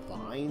more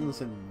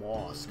vines and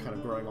moss kind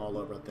of growing all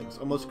over things,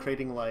 almost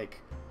creating like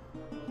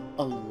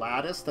a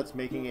lattice that's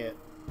making it,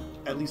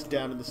 at least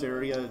down in this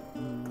area,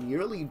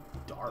 nearly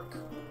dark.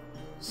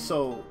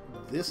 So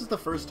this is the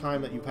first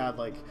time that you've had,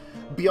 like,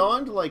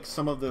 beyond like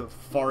some of the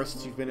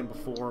forests you've been in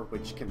before,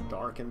 which can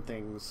darken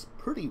things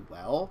pretty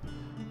well,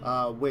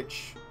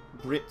 which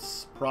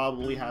Brits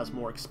probably has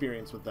more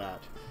experience with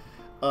that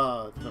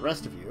than the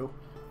rest of you.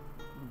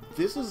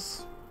 This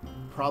is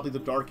probably the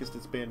darkest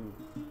it's been,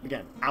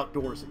 again,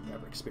 outdoors that you've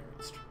ever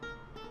experienced.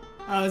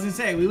 I was gonna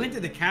say, we went to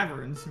the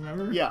caverns,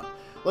 remember? Yeah,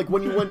 like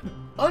when you went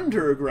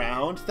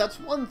underground, that's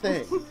one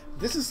thing.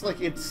 This is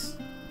like, it's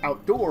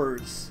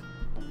outdoors,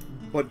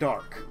 but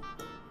dark.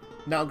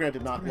 Now,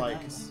 granted, not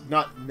like, nice.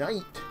 Not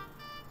night,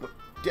 but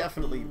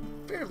definitely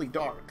fairly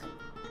dark.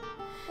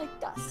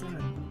 Like dusk.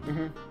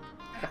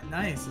 Mm-hmm.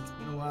 Nice. It's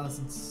been a while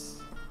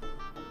since,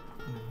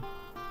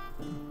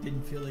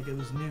 didn't feel like it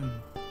was noon.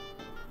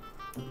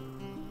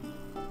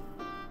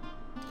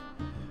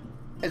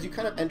 As you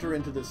kind of enter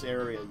into this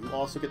area, you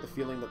also get the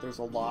feeling that there's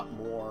a lot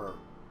more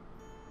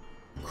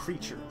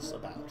creatures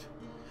about.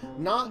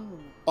 Not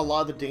a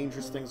lot of the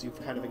dangerous things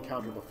you've kind of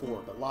encountered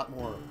before, but a lot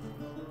more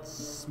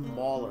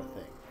smaller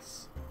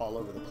things all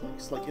over the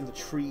place. Like in the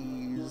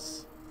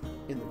trees,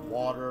 in the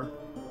water.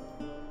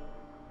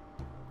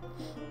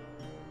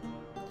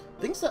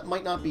 Things that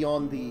might not be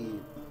on the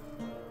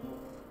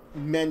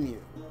menu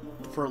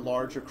for a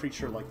larger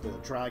creature like the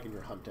dragon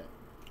you're hunting,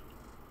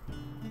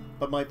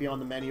 but might be on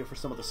the menu for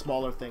some of the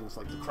smaller things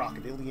like the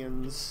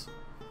crocodilians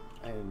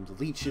and the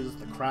leeches,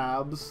 the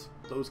crabs,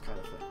 those kind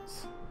of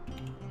things.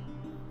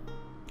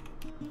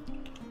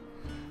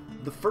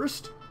 The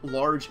first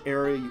large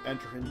area you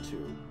enter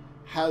into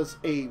has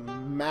a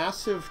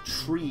massive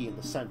tree in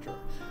the center.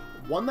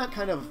 One that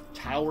kind of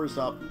towers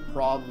up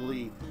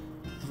probably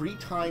 3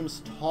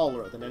 times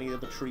taller than any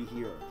other tree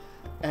here.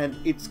 And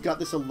it's got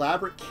this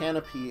elaborate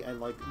canopy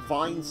and like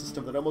vine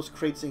system that almost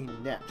creates a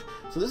net.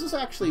 So this is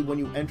actually, when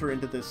you enter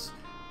into this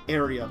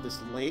area, this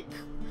lake,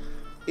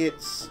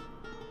 it's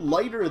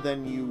lighter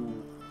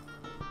than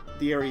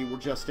the area you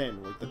were just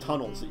in, like the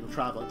tunnels that you were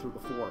traveling through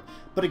before.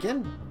 But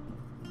again,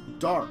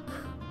 dark,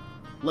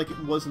 like it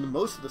was in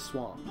most of the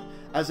swamp.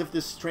 As if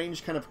this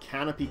strange kind of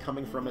canopy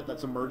coming from it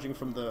that's emerging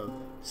from the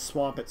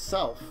swamp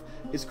itself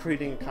is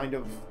creating a kind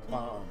of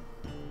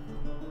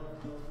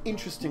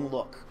interesting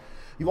look.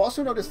 You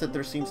also notice that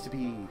there seems to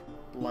be,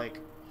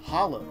 like,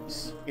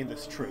 hollows in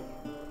this tree.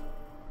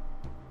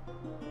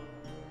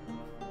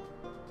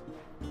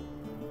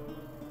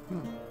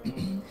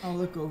 I'll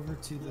look over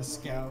to the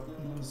scout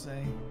and I'll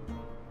say,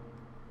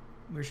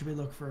 where should we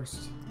look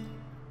first?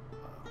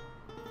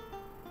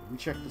 We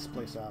checked this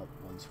place out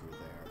once we were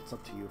there. It's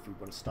up to you if you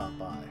want to stop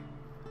by.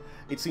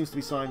 It seems to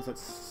be signs that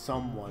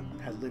someone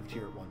had lived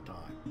here at one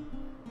time.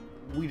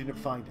 We didn't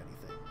find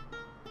anything.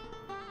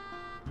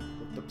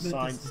 But the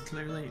signs... This is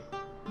clearly...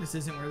 This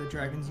isn't where the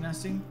dragon's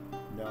nesting?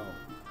 No.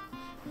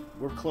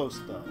 We're close,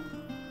 though.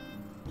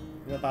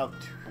 In about...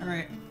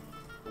 Alright.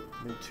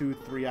 In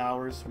 2-3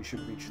 hours, we should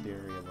reach the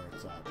area where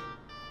it's at.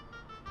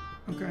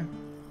 Okay.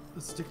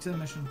 Let's stick to the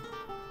mission.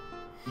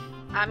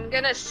 I'm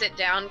gonna sit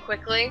down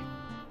quickly,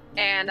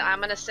 and I'm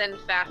gonna send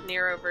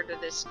Fafnir over to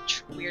this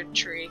weird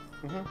tree.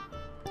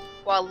 Mm-hmm.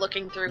 While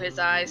looking through his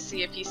eyes,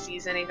 see if he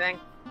sees anything.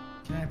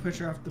 Can I push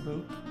her off the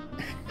boat?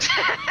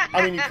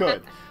 I mean, you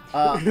could.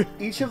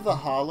 Each of the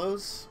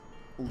hollows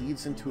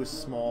leads into a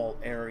small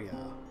area.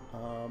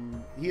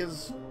 He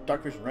has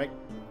dark vision, right?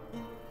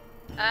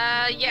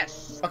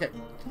 Yes. Okay.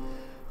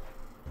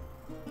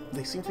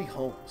 They seem to be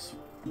homes.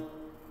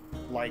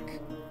 Like,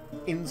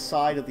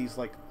 inside of these,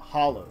 like,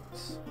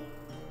 hollows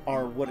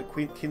are what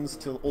akins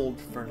to old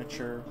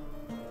furniture,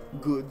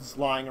 goods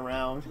lying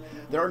around.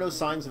 There are no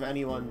signs of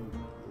anyone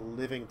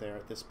living there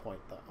at this point,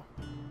 though.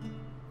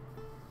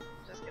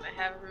 Just gonna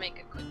have him make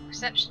a quick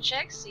perception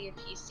check, see if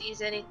he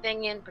sees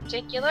anything in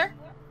particular.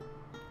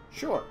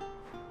 Sure.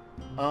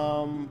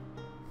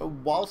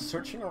 While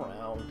searching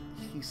around,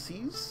 he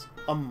sees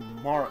a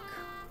mark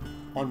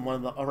on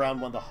around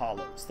one of the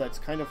hollows that's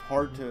kind of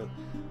hard to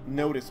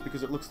notice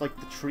because it looks like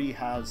the tree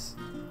has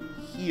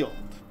healed.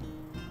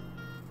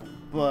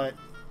 But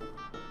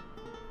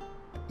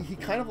he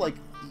kind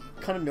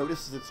of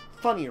notices it's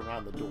funny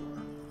around the door.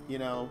 You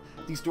know,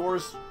 these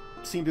doors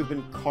seem to have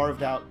been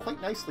carved out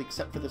quite nicely,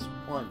 except for this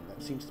one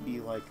that seems to be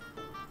like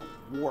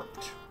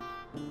warped.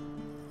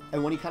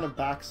 And when he kind of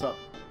backs up,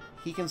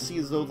 he can see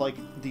as though like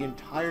the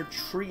entire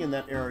tree in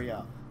that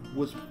area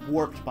was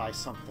warped by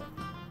something.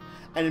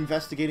 And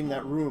investigating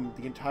that room,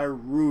 the entire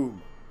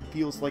room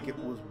feels like it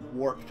was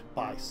warped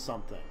by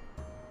something.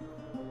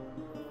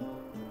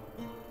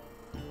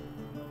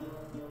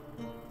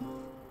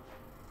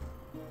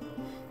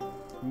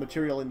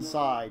 material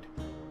inside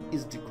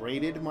is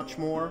degraded much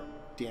more,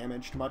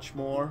 damaged much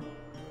more.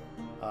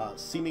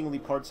 Seemingly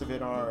parts of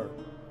it are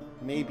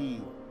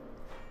maybe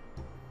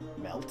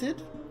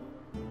melted?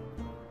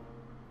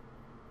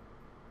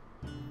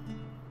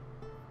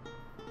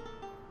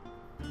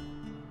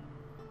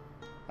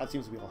 That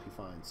seems to be all he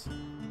finds.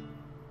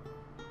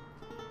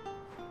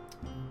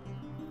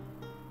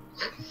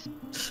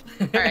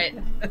 Alright.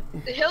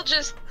 He'll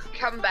just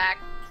come back,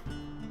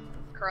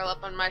 curl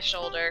up on my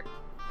shoulder,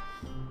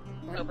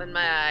 open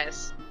my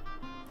eyes.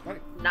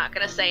 Right. Not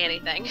gonna say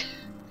anything.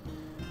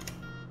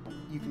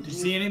 Did you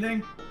see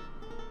anything?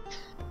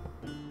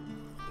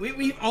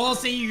 We've all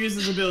seen you use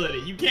this ability.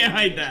 You can't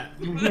hide that.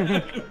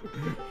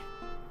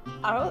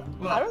 I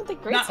don't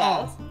think Grace Not has.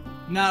 all.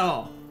 Not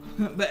all.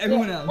 But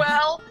everyone else.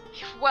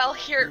 Well,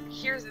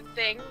 here's the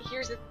thing.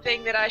 Here's the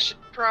thing that I should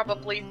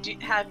probably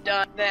have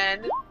done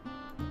then.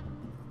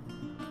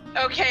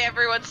 Okay,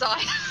 everyone saw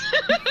it.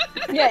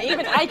 Yeah,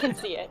 even I can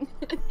see it.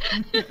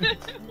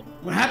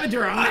 What happened to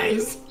her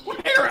eyes? Why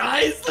are her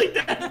eyes like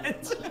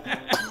that?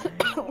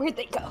 Where'd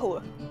they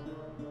go?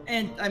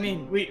 And, I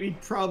mean, we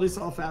probably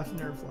saw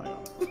Fafnir fly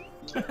off.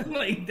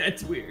 Like,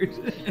 that's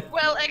weird.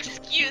 Well,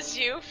 excuse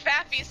you.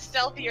 Faffy's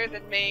stealthier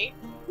than me.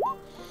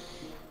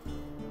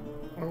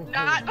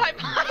 Not by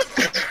much.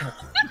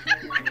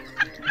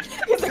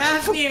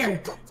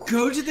 Fafnir,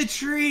 go to the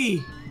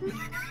tree.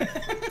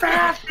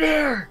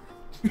 Fafnir!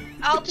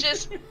 I'll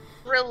just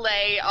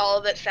relay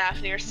all that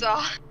Fafnir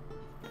saw.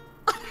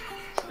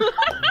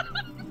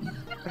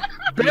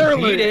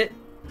 Barely. Beat it.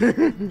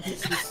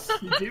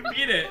 You do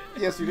beat it.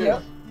 Yes, you did.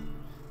 Yep.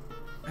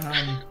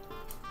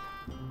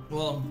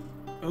 Well,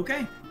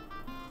 okay.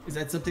 Is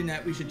that something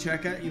that we should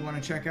check out? You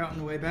want to check out on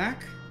the way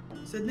back,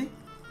 Sydney?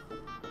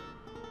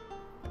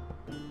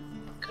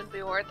 Could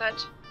be worth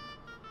it.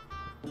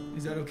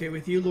 Is that okay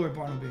with you, Lord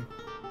Barnaby?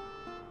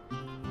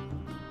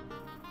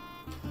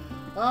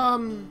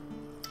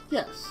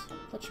 Yes,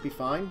 that should be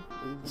fine.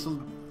 It's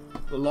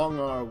along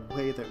our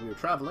way that we were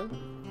traveling,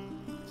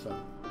 so.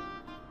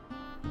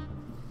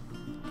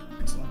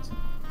 Excellent.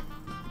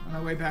 On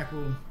our way back,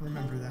 we'll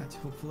remember that,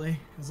 hopefully.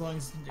 As long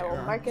as there I will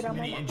aren't mark it too on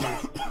my many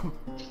map.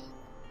 injuries.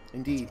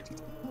 Indeed.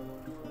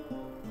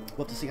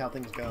 We'll have to see how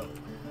things go.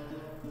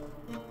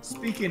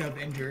 Speaking of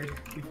injured,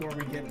 before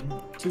we get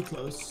too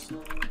close,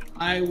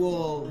 I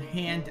will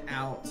hand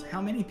out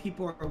how many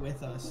people are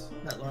with us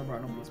that Lord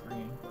Barnaby is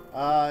bringing.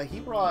 He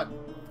brought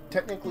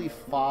technically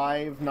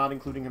 5, not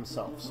including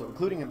himself. So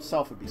including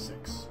himself would be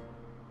 6.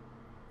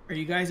 Are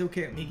you guys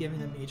okay with me giving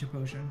them each a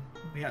potion?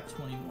 We have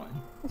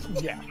 21.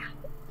 Yeah.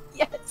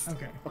 Yes.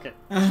 Okay. Okay.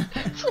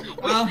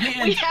 I'll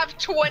hand. We have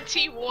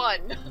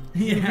 21.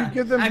 Yeah.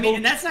 Give them I mean, both-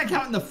 and that's not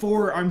counting the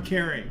 4 I'm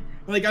carrying.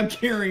 Like, I'm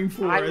carrying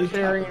 4. I'm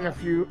carrying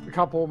a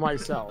couple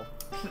myself.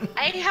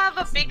 I have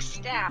a big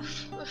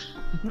staff.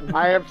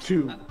 I have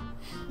 2.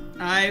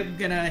 I'm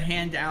gonna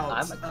hand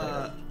out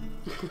I'm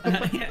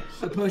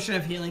a potion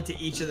of healing to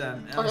each of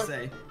them, and I'll Okay.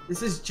 say,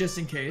 "This is just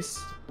in case.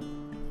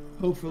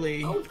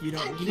 Hopefully, Oh, you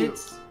don't thank need you.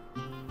 it."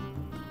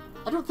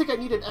 I don't think I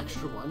need an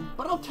extra one,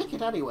 but I'll take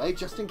it anyway,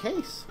 just in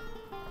case.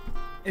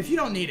 If you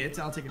don't need it,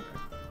 I'll take it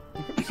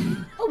back.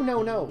 Oh,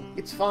 no,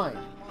 it's fine.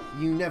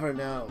 You never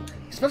know.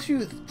 Especially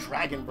with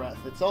dragon breath,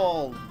 it's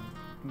all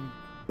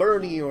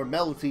burny or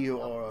melty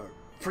or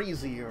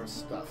freezy or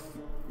stuff.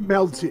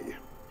 Melty.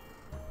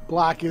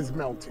 Black is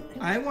melty.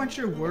 I want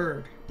your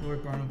word,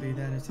 Lord Barnaby,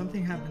 that if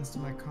something happens to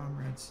my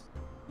comrades,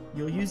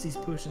 you'll use these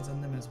potions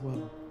on them as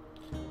well.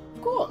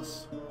 Of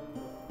course.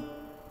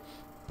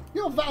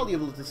 You're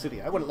valuable to the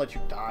city. I wouldn't let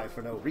you die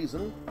for no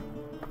reason.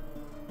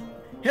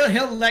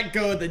 He'll let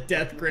go of the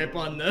death grip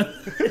on the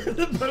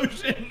the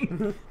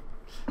potion.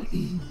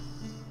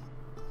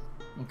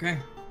 Okay.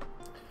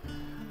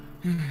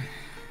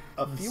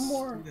 A few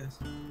more do this.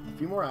 A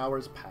few more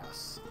hours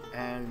pass,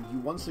 and you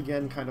once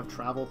again kind of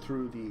travel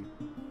through the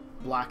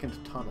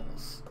blackened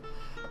tunnels.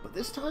 But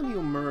this time you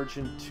emerge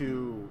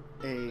into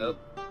a... Oh.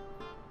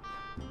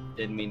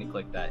 Didn't mean to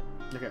click that.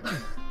 Okay.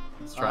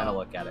 Just trying to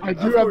look at it. I Of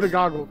do have the course.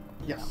 goggles.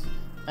 Yes.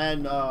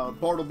 And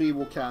Bartleby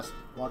will cast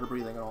water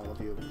breathing on all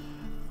of you.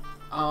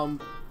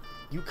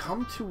 You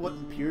come to what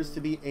appears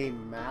to be a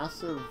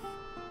massive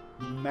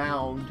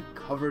mound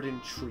covered in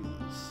trees.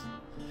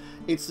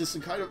 It's this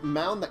kind of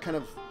mound that kind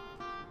of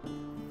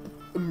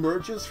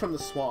emerges from the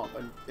swamp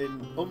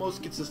and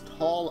almost gets as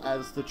tall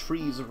as the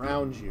trees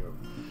around you,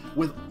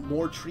 with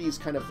more trees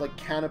kind of like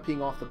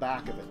canopying off the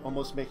back of it,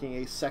 almost making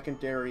a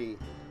secondary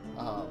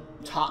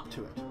top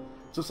to it.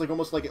 So it's like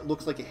almost like it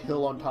looks like a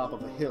hill on top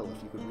of a hill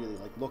if you could really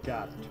like look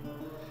at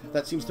it.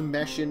 That seems to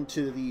mesh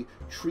into the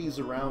trees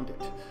around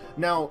it.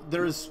 Now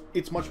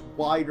it's much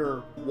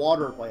wider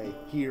waterway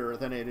here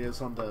than it is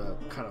on the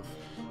kind of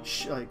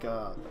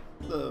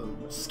the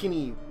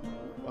skinny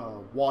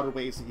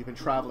waterways that you've been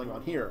traveling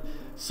on here.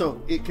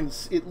 So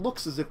it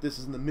looks as if this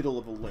is in the middle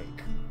of a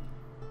lake,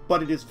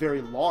 but it is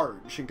very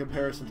large in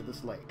comparison to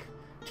this lake,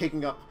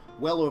 taking up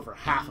well over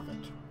half of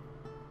it.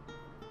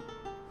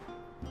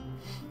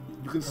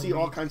 You can see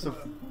all kinds of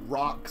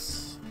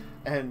rocks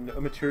and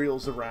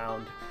materials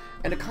around,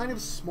 and a kind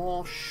of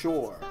small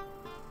shore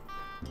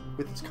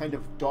with its kind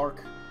of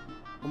dark,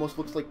 almost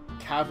looks like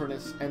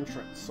cavernous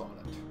entrance on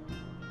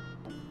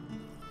it.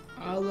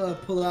 I'll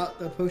pull out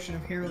the potion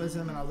of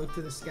heroism and I'll look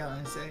to the scout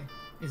and say,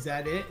 "Is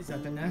that it? Is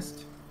that the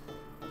nest?"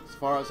 As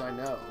far as I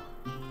know,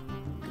 you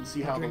can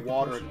see how the drink the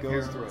water potion of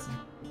goes through it.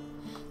 heroism.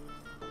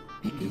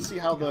 You can see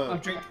how I'll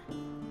drink.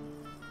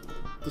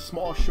 the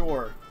small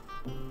shore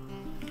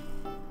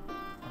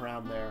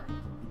around there.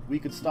 We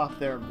could stop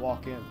there and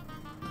walk in,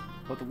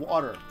 but the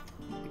water,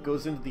 it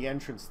goes into the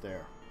entrance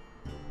there.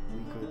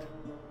 We could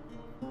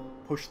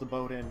push the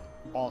boat in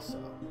also.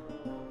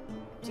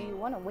 Do you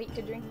want to wait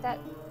to drink that?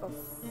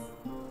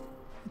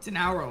 It's an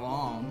hour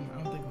long.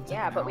 I don't think we'll take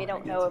Yeah, an but we hour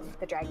don't to get know to if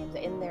the dragon's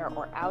in there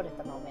or out at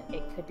the moment.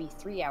 It could be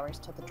 3 hours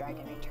till the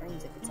dragon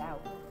returns if it's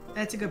out.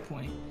 That's a good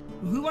point.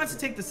 Who wants to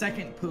take the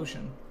second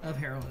potion of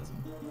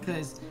heroism?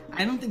 Because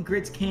I don't think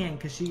Grits can,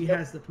 because she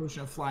has the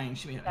potion of flying.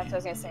 That's what I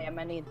was gonna say. I'm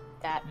gonna need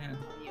that Yeah.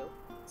 from you.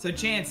 So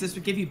Chance, this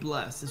would give you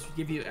bless. This would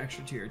give you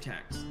extra to your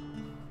attacks.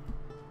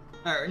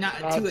 Or not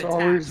That's to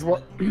always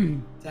attacks, but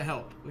to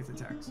help with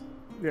attacks.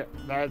 Yeah,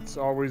 that's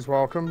always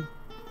welcome.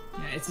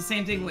 Yeah, it's the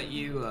same thing with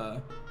you,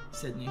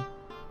 Signe.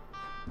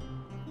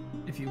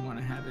 If you want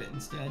to have it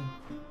instead.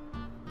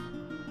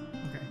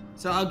 Okay.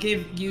 So I'll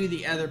give you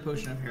the other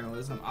potion of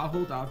heroism. I'll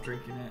hold off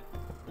drinking it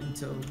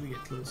until we get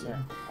closer.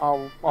 Yeah.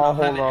 I'll I'll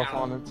have hold it off out.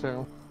 on it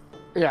too.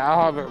 Yeah,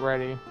 I'll have it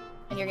ready.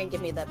 And you're gonna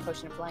give me the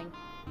potion of flying.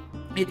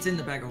 It's in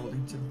the bag of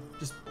holding, so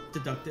just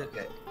deduct it.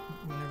 Okay.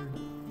 Whenever.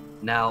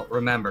 Now,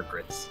 remember,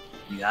 Grits,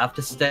 you have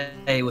to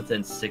stay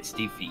within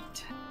 60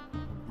 feet.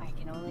 I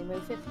can only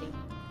move 50.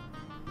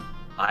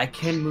 I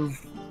can move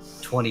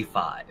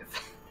 25.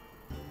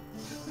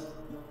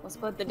 We'll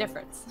split the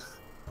difference.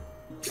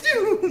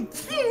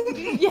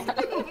 yeah.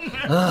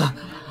 Ugh.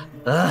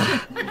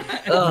 Ugh.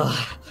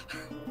 Ugh.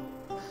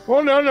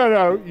 Well,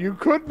 no. You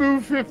could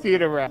move 50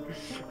 in a round.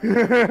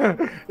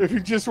 If you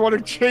just want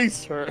to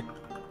chase her.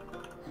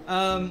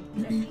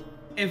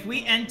 If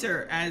we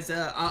enter as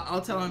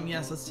I'll tell him,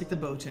 yes, let's take the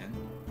boat in.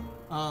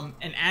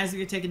 And as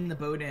you're taking the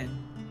boat in,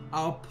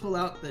 I'll pull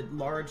out the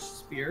large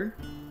spear.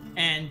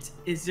 And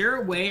is there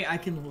a way I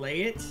can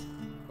lay it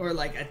or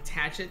like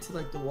attach it to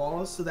like the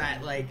walls so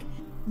that like,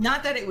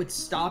 not that it would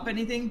stop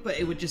anything, but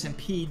it would just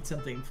impede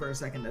something for a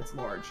second that's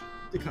large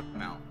to come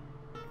out?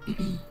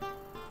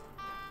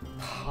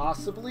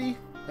 Possibly.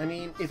 I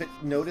mean, if it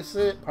notices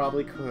it,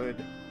 probably could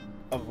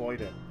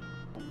avoid it.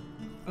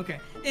 Okay,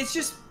 it's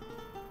just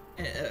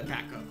a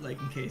backup, like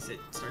in case it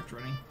starts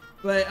running.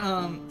 But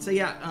so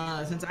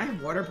yeah, since I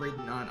have water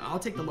breathing on, I'll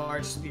take the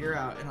large spear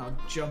out and I'll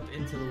jump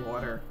into the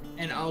water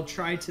and I'll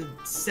try to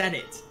set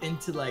it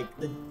into like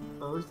the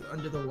earth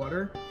under the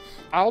water.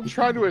 I'll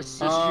try to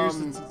assist you,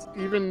 since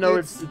even though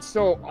it's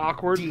so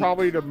awkward, deep.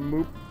 probably to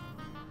move.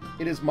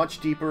 It is much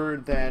deeper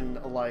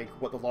than like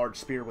what the large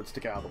spear would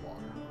stick out of the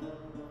water.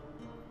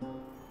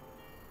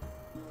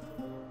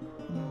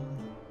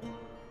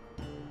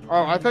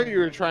 Oh, I thought you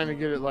were trying to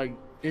get it like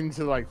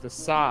into like the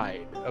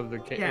side of the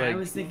cave. Yeah, like, I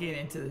was thinking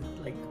into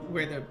like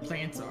where the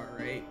plants are,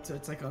 right? So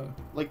it's like a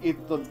Like if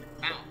the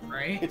mound,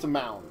 right? it's a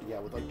mound, yeah,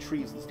 with like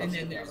trees and stuff. And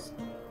then sticking out there's of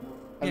it.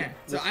 And yeah.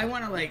 So this- I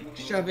want to like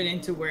shove it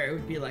into where it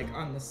would be like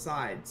on the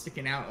side,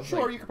 sticking out. Of,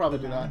 Sure, like, you could probably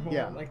the do that, hole,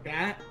 yeah. like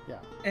that. Yeah.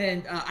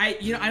 And I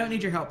don't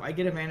need your help. I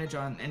get advantage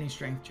on any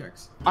strength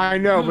checks. I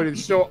know, but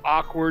it's so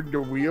awkward to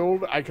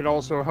wield. I could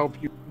also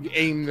help you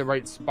aim the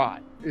right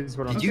spot. Is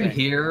what I'm Did saying. you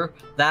hear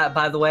that,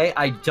 by the way?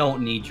 I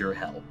don't need your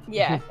help.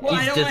 Yeah. Well,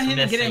 I He's don't want him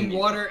dismissing getting you.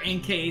 water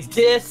encased.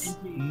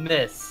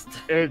 Dismissed.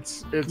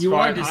 It's You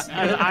are fine. just-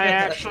 I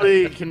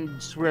actually can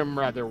swim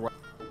rather well.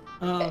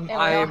 And we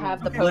I all am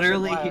have the potion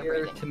literally while here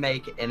breathing. to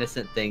make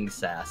innocent things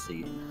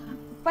sassy.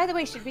 By the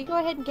way, should we go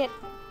ahead and get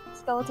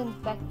skeletons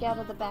back out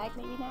of the bag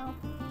maybe now?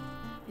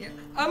 Yeah.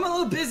 I'm a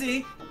little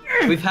busy.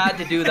 We've had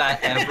to do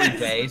that every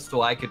day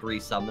so I could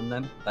resummon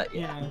them, but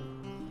yeah.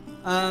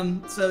 Yeah.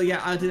 So yeah,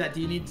 I'll do that.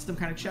 Do you need some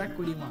kind of check?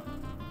 What do you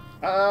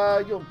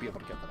want? You'll be able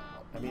to get that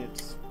out. I mean,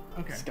 it's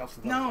Okay.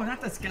 skeletons. No, not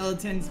the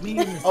skeletons. Me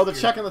and the Oh, the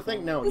spear. check on the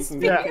thing? No, you can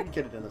Yeah.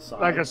 get it in the side.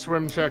 Like a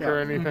swim check or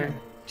Yeah. anything. Okay.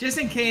 Just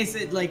in case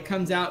it like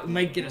comes out, we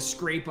might get a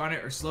scrape on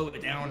it or slow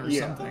it down or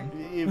Yeah. something.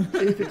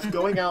 If it's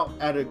going out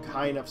at a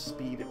high enough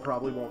speed, it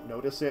probably won't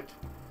notice it.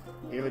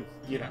 It would,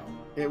 you know,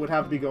 it would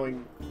have to be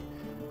going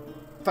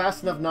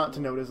fast enough not to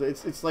notice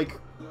it. It's like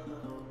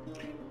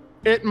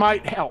It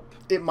might help.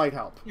 it might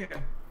help. Yeah.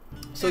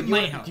 So It do you,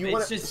 might help. do you It's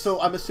want? just-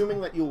 So I'm assuming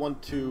that you'll want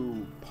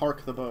to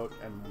park the boat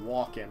and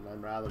walk in,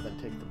 and rather than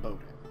take the boat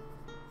in.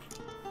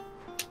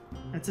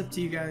 That's up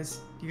to you guys.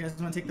 Do you guys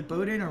want to take the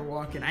boat in or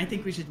walk in? I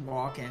think we should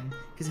walk in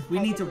because if we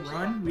need to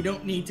run, we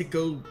don't need to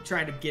go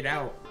try to get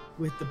out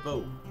with the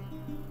boat.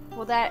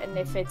 Well, that and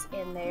if it's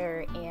in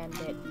there and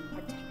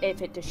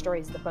if it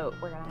destroys the boat,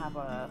 we're gonna have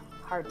a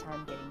hard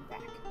time getting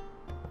back.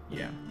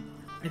 Yeah.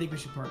 I think we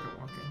should park it,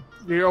 walk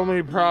in. The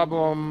only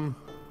problem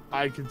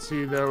I could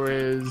see though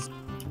is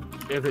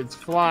if it's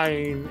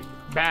flying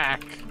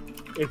back,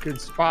 it could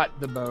spot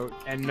the boat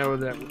and know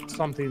that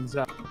something's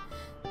up.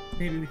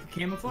 Maybe we could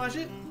camouflage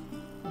it.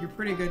 You're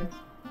pretty good.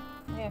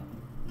 Yeah.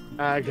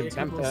 I Get can a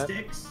attempt couple that.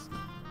 sticks.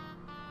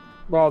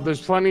 Well,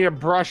 there's plenty of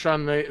brush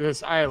on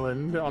this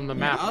island on the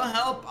map.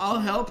 I'll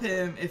help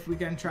him if we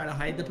can try to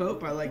hide the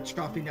Pope by like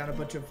chopping down a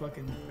bunch of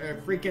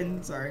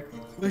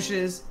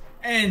bushes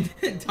and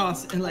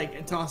toss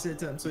it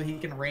to him so he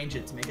can arrange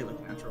it to make it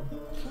look natural.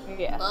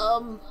 Yeah.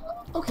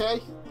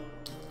 Okay.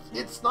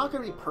 It's not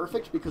gonna be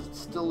perfect because it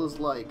still is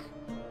like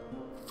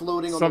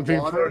floating on Something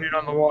the water. floating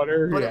on the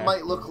water. But yeah. it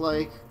might look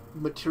like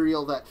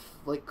material that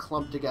like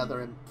clumped together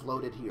and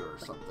floated here or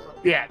something.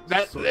 Yeah,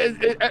 just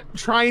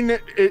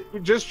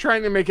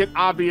trying to make it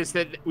obvious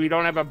that we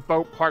don't have a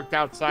boat parked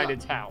outside Yeah.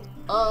 of town.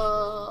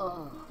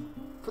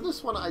 For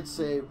this one, I'd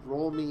say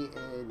roll me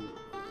in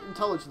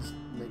intelligence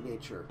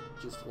nature,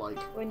 just like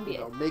Wouldn't be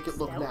make it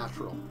look stealth?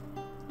 natural.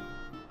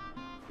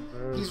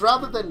 He's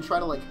rather than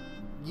trying to like,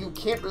 you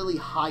can't really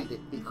hide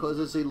it because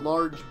it's a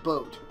large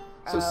boat,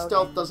 so Okay.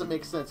 stealth doesn't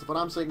make sense. What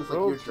I'm saying is like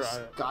We'll you're try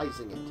it.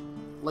 disguising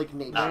it, like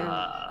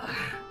nature.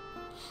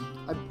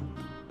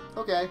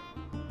 Okay,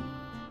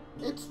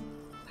 it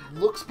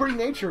looks pretty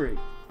naturey.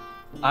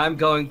 I'm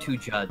going to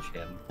judge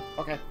him.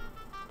 Okay.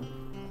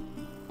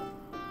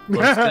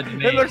 Looks good to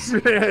me. it looks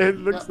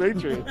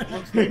naturey.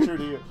 Looks nature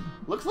to you.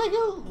 Looks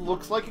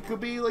like it could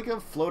be like a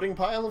floating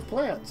pile of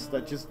plants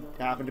that just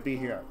happen to be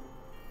here.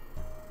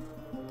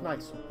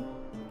 Nice.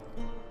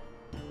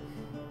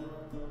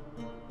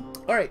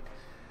 All right.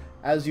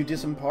 As you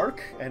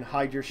disembark and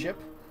hide your ship,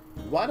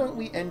 why don't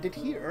we end it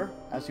here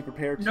as you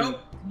prepare to?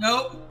 Nope.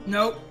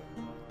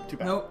 Too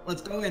bad. Nope.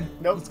 Let's go in.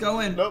 Nope. Let's go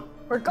in. Nope.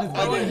 We're going.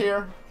 Let's go Ending in.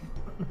 here.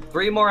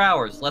 3 more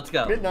hours. Let's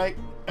go. Midnight.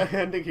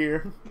 Ending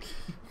here.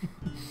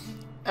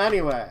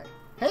 Anyway.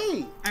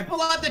 Hey. I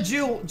pull out the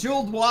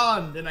jeweled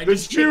wand and I The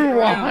just kick it Jew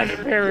around. one,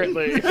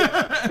 apparently.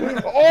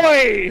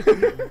 Oi!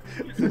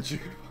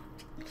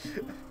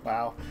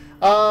 Wow.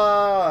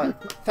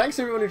 Thanks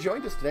everyone who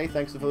joined us today.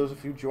 Thanks to those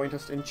of you who joined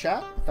us in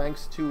chat.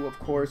 Thanks to, of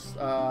course,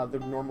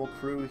 the normal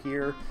crew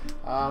here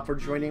for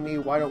joining me.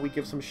 Why don't we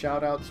give some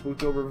shout outs? We'll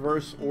go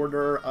reverse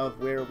order of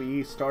where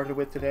we started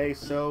with today.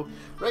 So,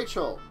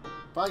 Rachel,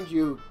 find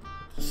you,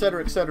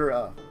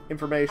 etc.,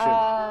 information.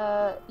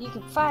 You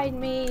can find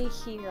me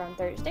here on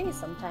Thursdays,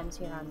 sometimes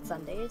here on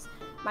Sundays.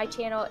 My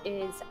channel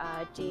is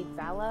Jade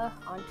Vala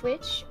on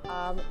Twitch.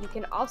 You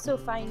can also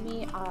find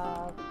me.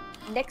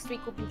 Next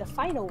week will be the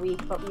final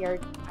week, but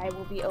I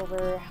will be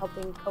over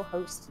helping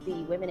co-host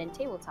the Women in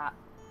Tabletop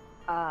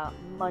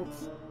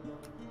month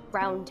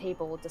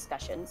roundtable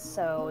discussions.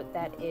 So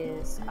that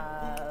is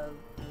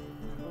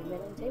Women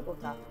in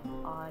Tabletop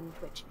on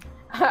Twitch.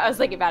 I was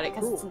thinking about it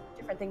because it's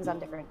different things on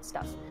different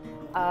stuff.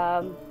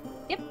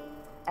 Yep,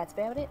 that's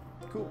about it.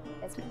 Cool.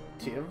 That's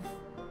Tiv?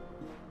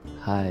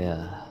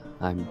 Hi,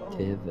 I'm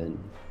Tiv, and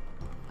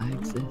I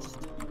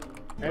exist.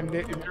 And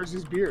there's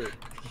his beard.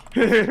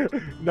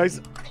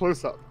 Nice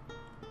close up.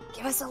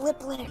 Give us a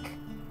lip lick.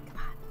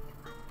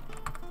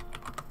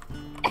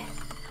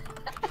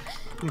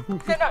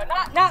 No,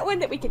 not one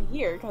that we can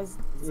hear, because.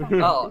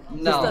 Oh,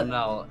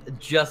 no,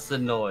 just the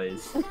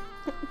noise.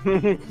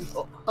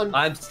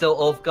 I'm still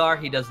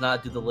Ulfgar, he does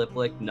not do the lip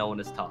lick, no one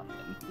is talking.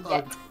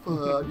 Yet.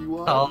 You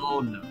are. Oh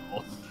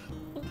no.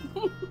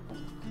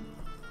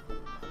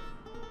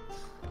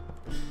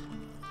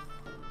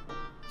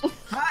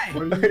 Hi.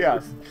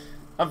 Yes.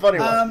 I'm funny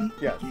one.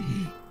 Yes.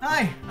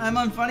 Hi, I'm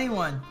Unfunny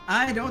One.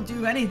 I don't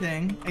do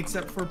anything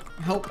except for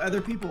help other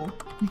people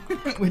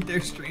with their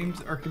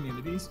streams or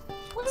communities.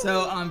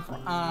 So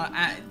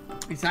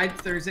besides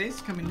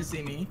Thursdays, coming to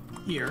see me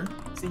here,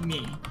 see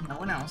me, no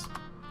one else.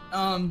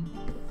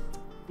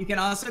 You can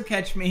also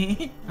catch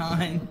me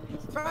on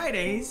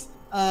Fridays.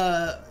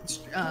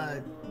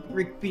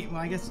 Repeat.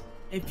 Well, I guess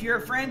if you're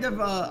a friend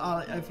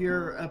of if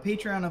you're a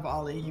Patron of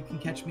Ollie, you can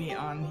catch me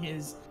on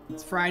his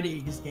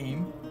Friday's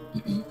game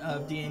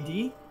of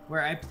D&D,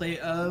 where I play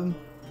a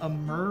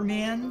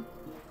merman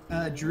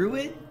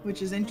druid,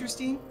 which is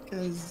interesting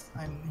because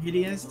I'm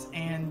hideous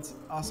and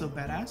also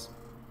badass.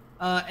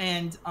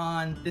 And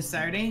on this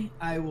Saturday,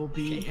 I will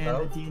be in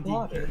a D&D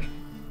game.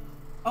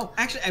 Oh,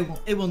 actually, I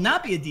won't. It will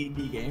not be a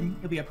D&D game.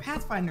 It'll be a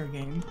Pathfinder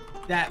game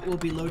that will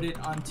be loaded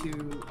onto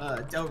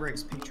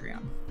Delric's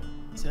Patreon.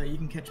 So you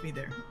can catch me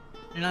there.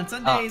 And on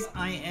Sundays,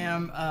 I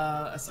am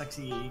a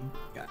sexy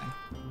guy.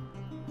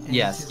 And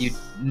Yes, just-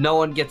 no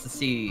one gets to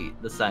see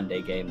the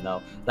Sunday game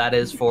though. That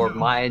is for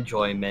my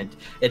enjoyment.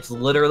 It's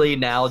literally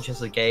now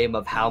just a game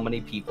of how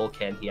many people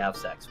can he have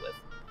sex with.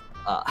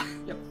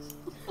 Yep.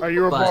 Are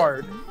you a But-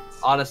 bard?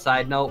 On a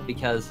side note,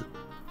 because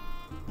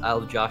I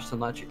love Josh so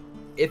much,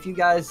 if you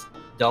guys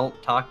don't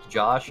talk to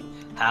Josh,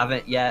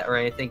 haven't yet or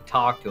anything,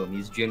 talk to him.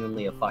 He's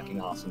genuinely a fucking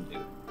awesome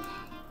dude.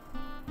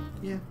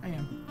 Yeah, I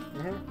am.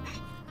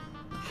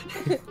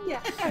 Yeah.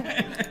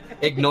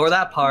 Ignore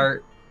that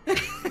part.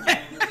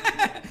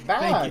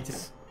 Thank you, Tim.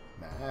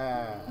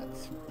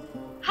 Matt.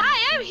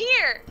 Hi, I'm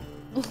here.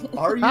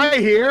 Are you? Hi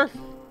here.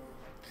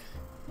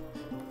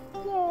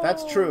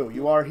 That's true.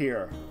 You are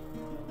here.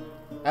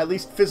 At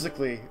least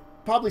physically,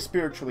 probably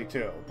spiritually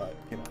too. But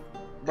you know.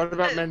 What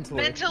about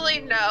mentally? Mentally,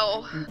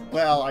 no.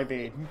 Well, I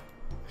mean,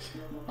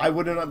 I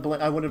wouldn't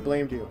have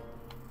blamed you.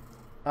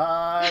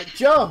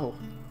 Joe.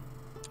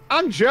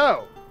 I'm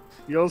Joe.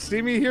 You'll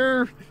see me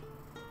here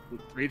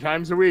 3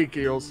 times a week.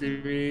 You'll see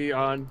me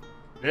on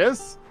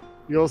this.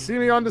 You'll see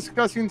me on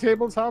Discussing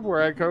Tabletop,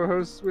 where I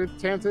co-host with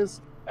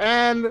Tantus.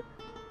 And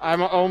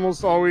I'm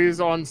almost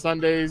always on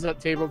Sundays at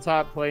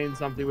Tabletop playing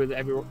something with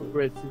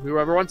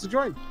whoever wants to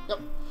join. Yep.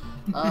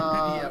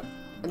 Yep.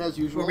 And as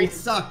usual, We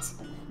sucked.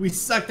 We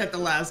sucked at the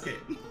last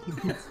game.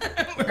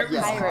 Where we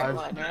Yes. Pirate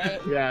one, right?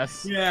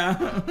 Yes.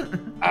 Yeah.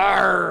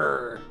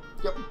 Arr!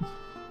 Yep.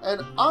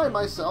 And I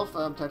myself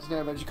am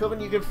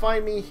Dracovin. You can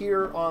find me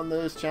here on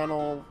this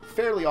channel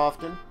fairly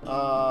often,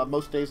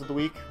 most days of the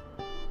week.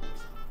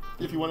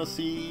 If you want to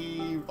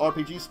see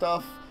RPG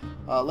stuff,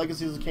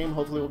 Legacies of the Game,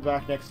 hopefully we'll be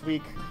back next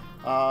week.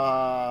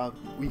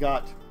 We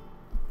got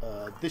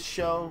this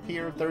show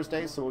here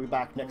Thursday, so we'll be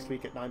back next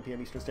week at 9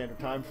 p.m. Eastern Standard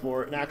Time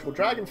for an actual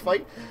dragon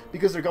fight,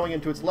 because they're going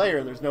into its lair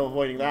and there's no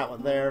avoiding that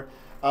one there.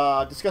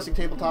 Discussing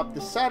Tabletop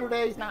this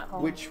Saturday,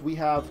 which we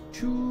have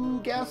 2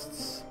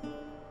 guests,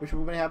 which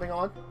we've been having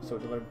on, so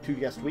it's a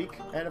 2-guest week,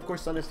 and of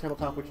course Sunday's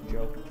Tabletop, which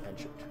Joe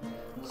mentioned.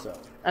 So,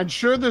 and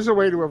sure, there's a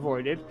way to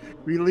avoid it.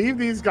 We leave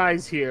these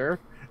guys here,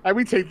 and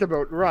we take the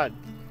boat and run.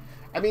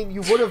 I mean,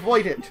 you would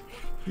avoid it.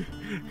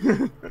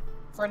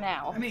 For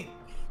now.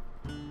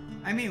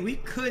 I mean, we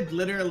could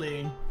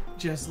literally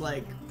just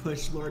like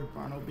push Lord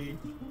Barnaby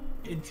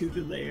into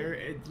the lair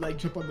and like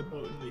jump on the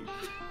boat and leave.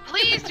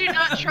 Please do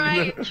not try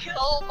and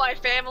kill my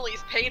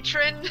family's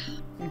patron.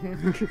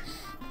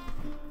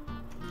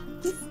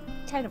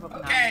 Kind of a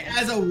Okay,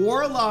 as a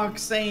warlock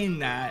saying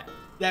that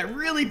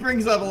really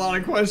brings up a lot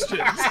of questions.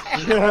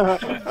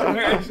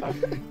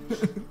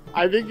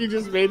 I think you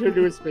just made her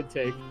do a spit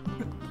take.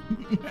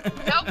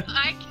 Nope,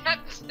 I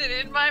kept it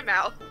in my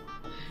mouth.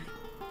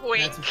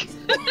 Wink.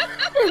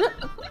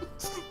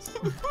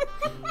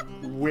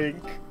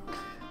 Wink.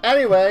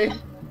 Anyway,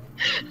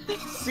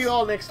 see you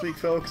all next week,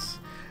 folks.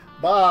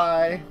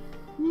 Bye.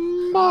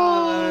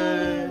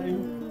 Bye.